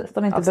 Precis,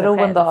 de är inte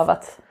beroende av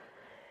att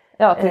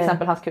till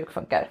exempel hans kuk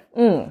funkar.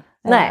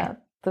 Nej.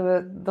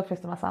 Då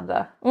finns det en massa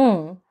andra.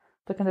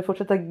 Då kan du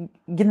fortsätta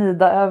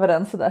gnida över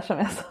den sådär som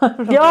jag sa.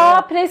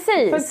 Ja,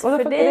 precis. Och då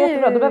funkar det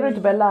jättebra. Då behöver du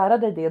inte börja lära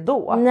dig det då.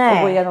 Och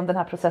gå igenom den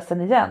här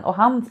processen igen. Och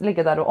han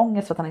ligger där och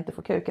ångest för att han inte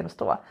får kuken att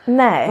stå.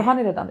 Nej. Då har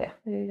ni redan det.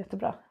 Det är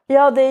jättebra.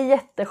 Ja, det är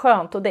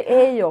jätteskönt. Och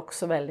det är ju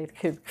också väldigt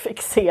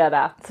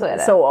kukfixerat. Så är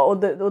det. Så,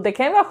 och det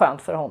kan ju vara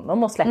skönt för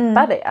honom att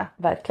släppa det.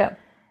 Verkligen.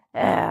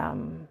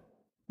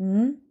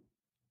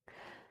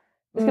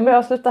 Vi ska börja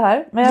avsluta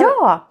här. Men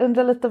jag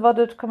undrar lite vad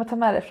du kommer ta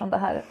med dig från det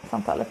här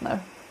samtalet nu.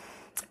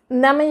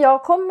 Nej, men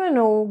jag kommer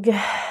nog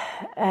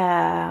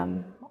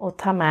att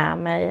ta med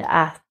mig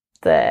att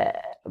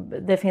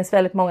det finns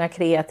väldigt många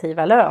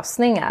kreativa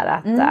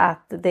lösningar.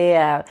 Att det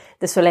är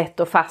så lätt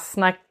att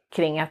fastna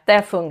kring att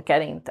det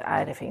funkar inte.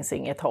 Nej, det finns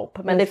inget hopp.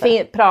 Men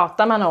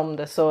pratar man om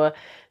det så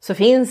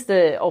finns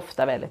det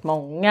ofta väldigt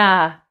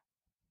många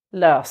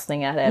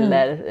lösningar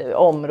eller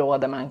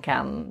områden man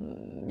kan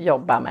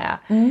jobba med.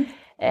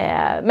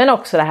 Men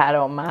också det här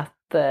om att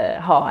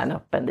ha en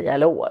öppen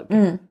dialog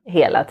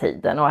hela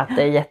tiden. Och att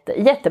det är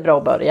jättebra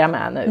att börja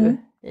med nu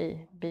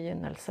i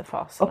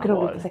begynnelsefasen. Och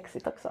roligt och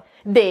sexigt också.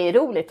 Det är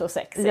roligt och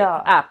sexigt,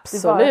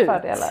 absolut. Det är bara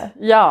fördelar.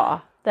 Ja,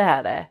 det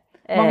här är.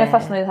 Många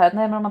fastnar i det här,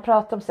 nej men om man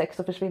pratar om sex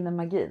så försvinner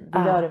magin. Det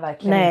gör det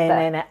verkligen inte.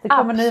 Nej, det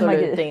kommer absolut ny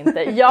magi.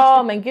 Inte.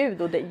 Ja, men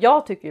gud, och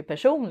jag tycker ju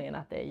personligen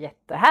att det är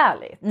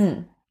jättehärligt.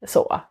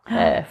 Så,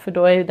 för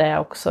då är ju det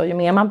också, ju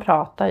mer man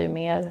pratar ju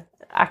mer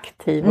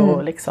aktiv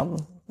och liksom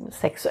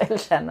sexuell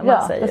känner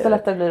man sig. Desto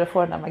lättare blir det att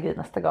få den här magin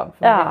nästa gång.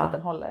 För man vet att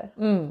den håller.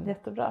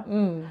 Jättebra.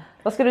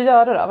 Vad ska du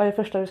göra då? Vad är det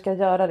första du ska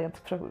göra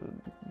rent konkret?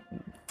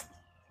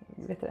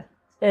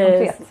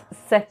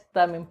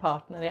 Sätta min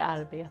partner i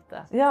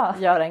arbete. Ja.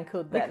 Göra en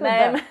kudde.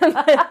 Nej, men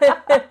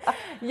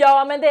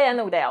ja, men det är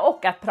nog det.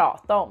 Och att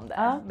prata om det.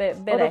 Ja.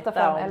 Berätta och rota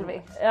fram om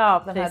Elvi.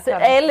 Ja, precis.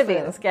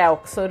 Elvin ska jag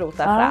också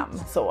rota fram.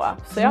 Så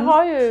jag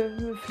har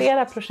ju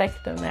flera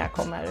projekt nu när jag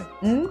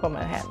kommer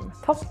hem.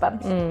 Toppen.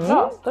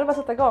 Bra, då är det bara att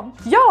sätta igång.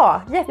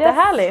 Ja,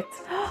 jättehärligt.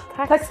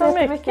 Yes. Tack så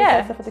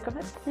mycket för att du kom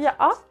hit.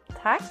 Ja,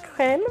 tack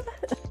själv.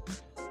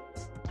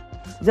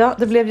 Ja,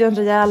 det blev ju en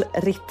rejäl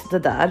ritt det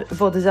där.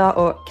 Både jag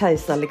och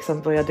Kajsa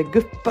liksom började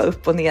guppa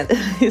upp och ner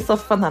i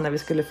soffan här när vi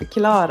skulle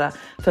förklara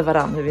för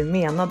varandra hur vi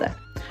menade.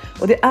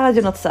 Och det är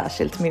ju något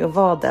särskilt med att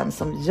vara den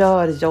som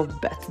gör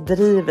jobbet,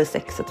 driver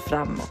sexet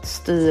framåt,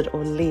 styr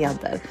och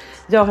leder.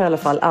 Jag har i alla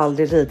fall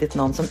aldrig ridit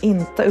någon som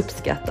inte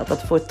uppskattat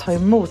att få ta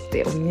emot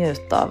det och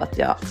njuta av att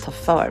jag tar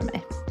för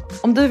mig.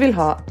 Om du vill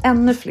ha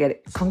ännu fler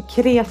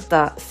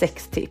konkreta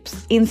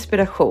sextips,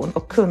 inspiration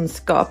och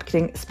kunskap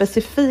kring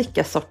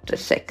specifika sorters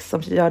sex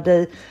som gör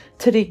dig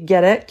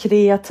tryggare,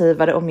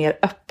 kreativare och mer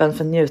öppen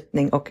för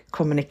njutning och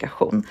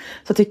kommunikation,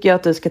 så tycker jag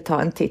att du ska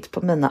ta en titt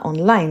på mina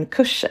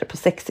onlinekurser på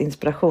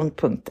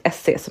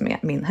sexinspiration.se som är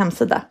min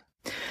hemsida.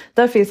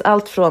 Där finns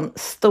allt från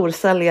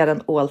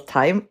storsäljaren All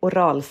Time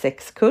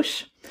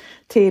oralsexkurs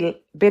till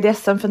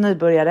BDSM för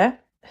nybörjare,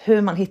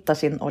 hur man hittar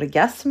sin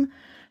orgasm,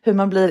 hur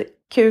man blir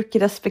kuk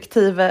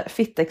respektive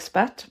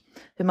fittexpert,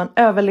 hur man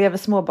överlever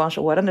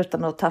småbarnsåren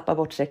utan att tappa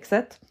bort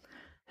sexet,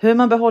 hur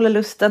man behåller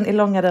lusten i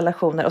långa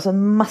relationer och så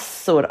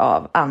massor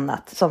av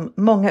annat som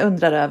många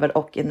undrar över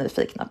och är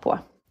nyfikna på.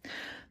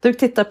 Du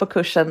tittar på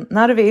kursen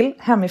när du vill,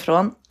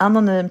 hemifrån,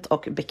 anonymt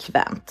och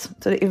bekvämt.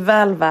 Så det är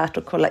väl värt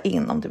att kolla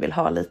in om du vill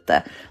ha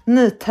lite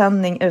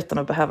nytändning utan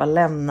att behöva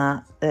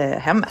lämna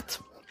hemmet.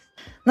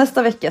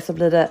 Nästa vecka så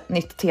blir det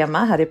nytt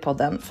tema här i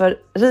podden, för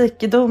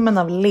rikedomen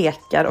av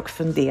lekar och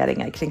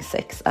funderingar kring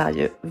sex är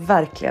ju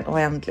verkligen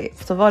oändlig.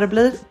 Så vad det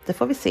blir, det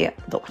får vi se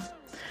då.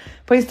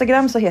 På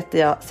Instagram så heter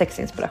jag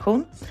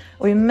sexinspiration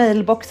och i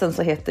mailboxen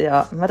så heter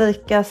jag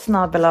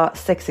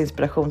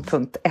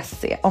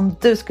marika@sexinspiration.se om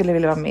du skulle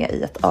vilja vara med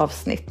i ett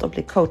avsnitt och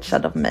bli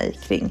coachad av mig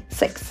kring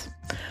sex.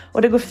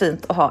 Och det går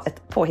fint att ha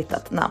ett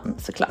påhittat namn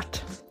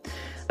såklart.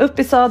 Upp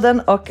i sadeln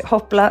och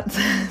hoppla,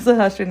 så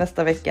hörs vi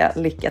nästa vecka.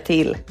 Lycka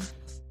till!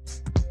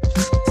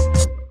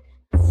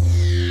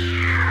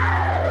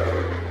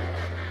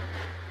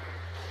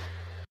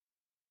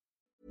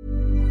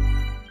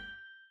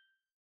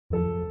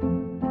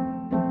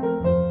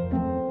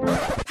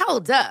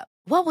 Hold up.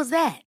 What was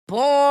that?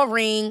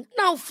 Boring.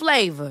 No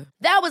flavor.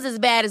 That was as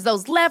bad as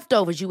those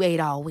leftovers you ate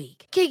all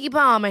week. Keke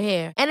Palmer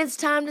here, and it's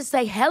time to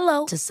say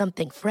hello to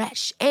something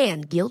fresh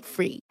and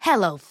guilt-free.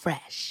 Hello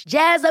Fresh.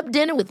 Jazz up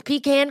dinner with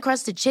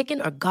pecan-crusted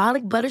chicken or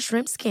garlic butter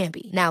shrimp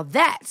scampi. Now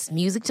that's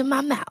music to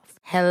my mouth.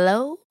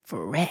 Hello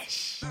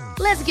Fresh.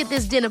 Let's get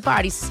this dinner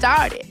party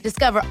started.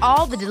 Discover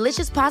all the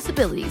delicious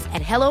possibilities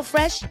at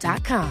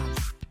hellofresh.com.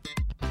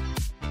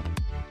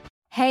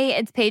 Hey,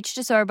 it's Paige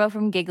DeSorbo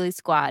from Giggly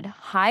Squad.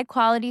 High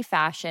quality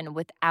fashion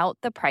without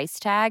the price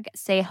tag.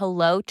 Say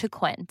hello to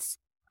Quince.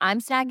 I'm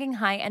snagging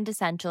high-end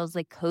essentials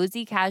like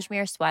cozy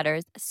cashmere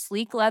sweaters,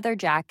 sleek leather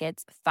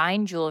jackets,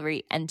 fine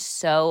jewelry, and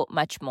so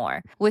much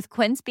more. With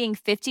Quince being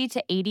 50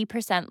 to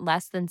 80%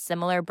 less than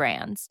similar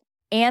brands.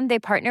 And they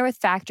partner with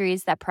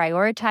factories that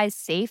prioritize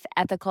safe,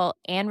 ethical,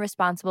 and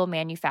responsible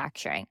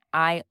manufacturing.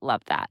 I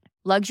love that.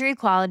 Luxury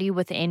quality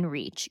within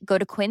reach. Go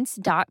to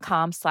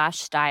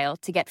quince.com/style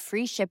to get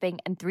free shipping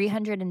and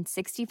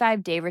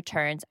 365-day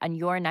returns on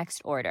your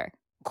next order.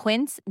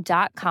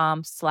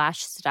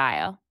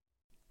 Quince.com/style.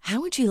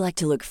 How would you like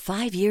to look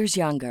 5 years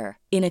younger?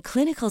 In a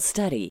clinical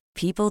study,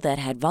 people that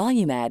had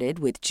volume added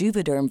with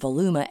Juvederm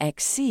Voluma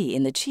XC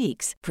in the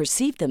cheeks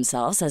perceived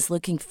themselves as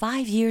looking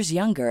 5 years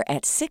younger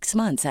at 6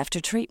 months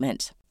after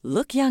treatment.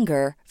 Look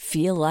younger,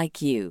 feel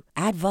like you.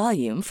 Add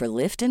volume for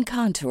lift and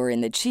contour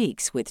in the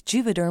cheeks with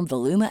Juvederm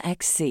Voluma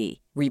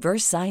XC.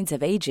 Reverse signs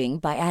of aging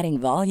by adding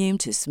volume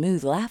to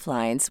smooth laugh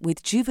lines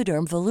with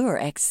Juvederm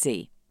Volure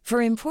XC.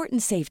 For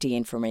important safety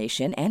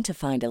information and to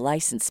find a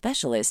licensed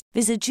specialist,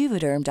 visit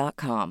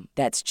Juvederm.com.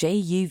 That's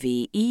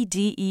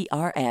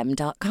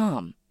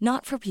JUVEDERM.com.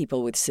 Not for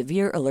people with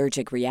severe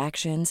allergic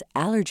reactions,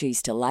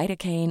 allergies to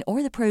lidocaine,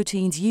 or the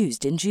proteins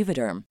used in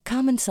Juvederm.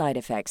 Common side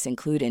effects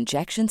include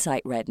injection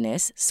site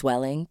redness,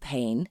 swelling,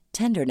 pain,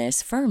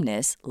 tenderness,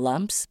 firmness,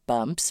 lumps,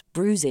 bumps,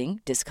 bruising,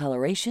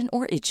 discoloration,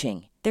 or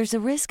itching. There's a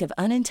risk of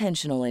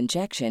unintentional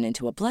injection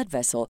into a blood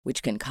vessel,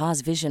 which can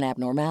cause vision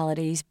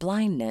abnormalities,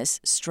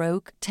 blindness,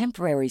 stroke,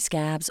 temporary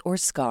scabs, or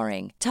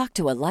scarring. Talk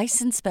to a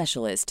licensed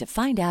specialist to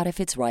find out if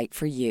it's right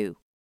for you.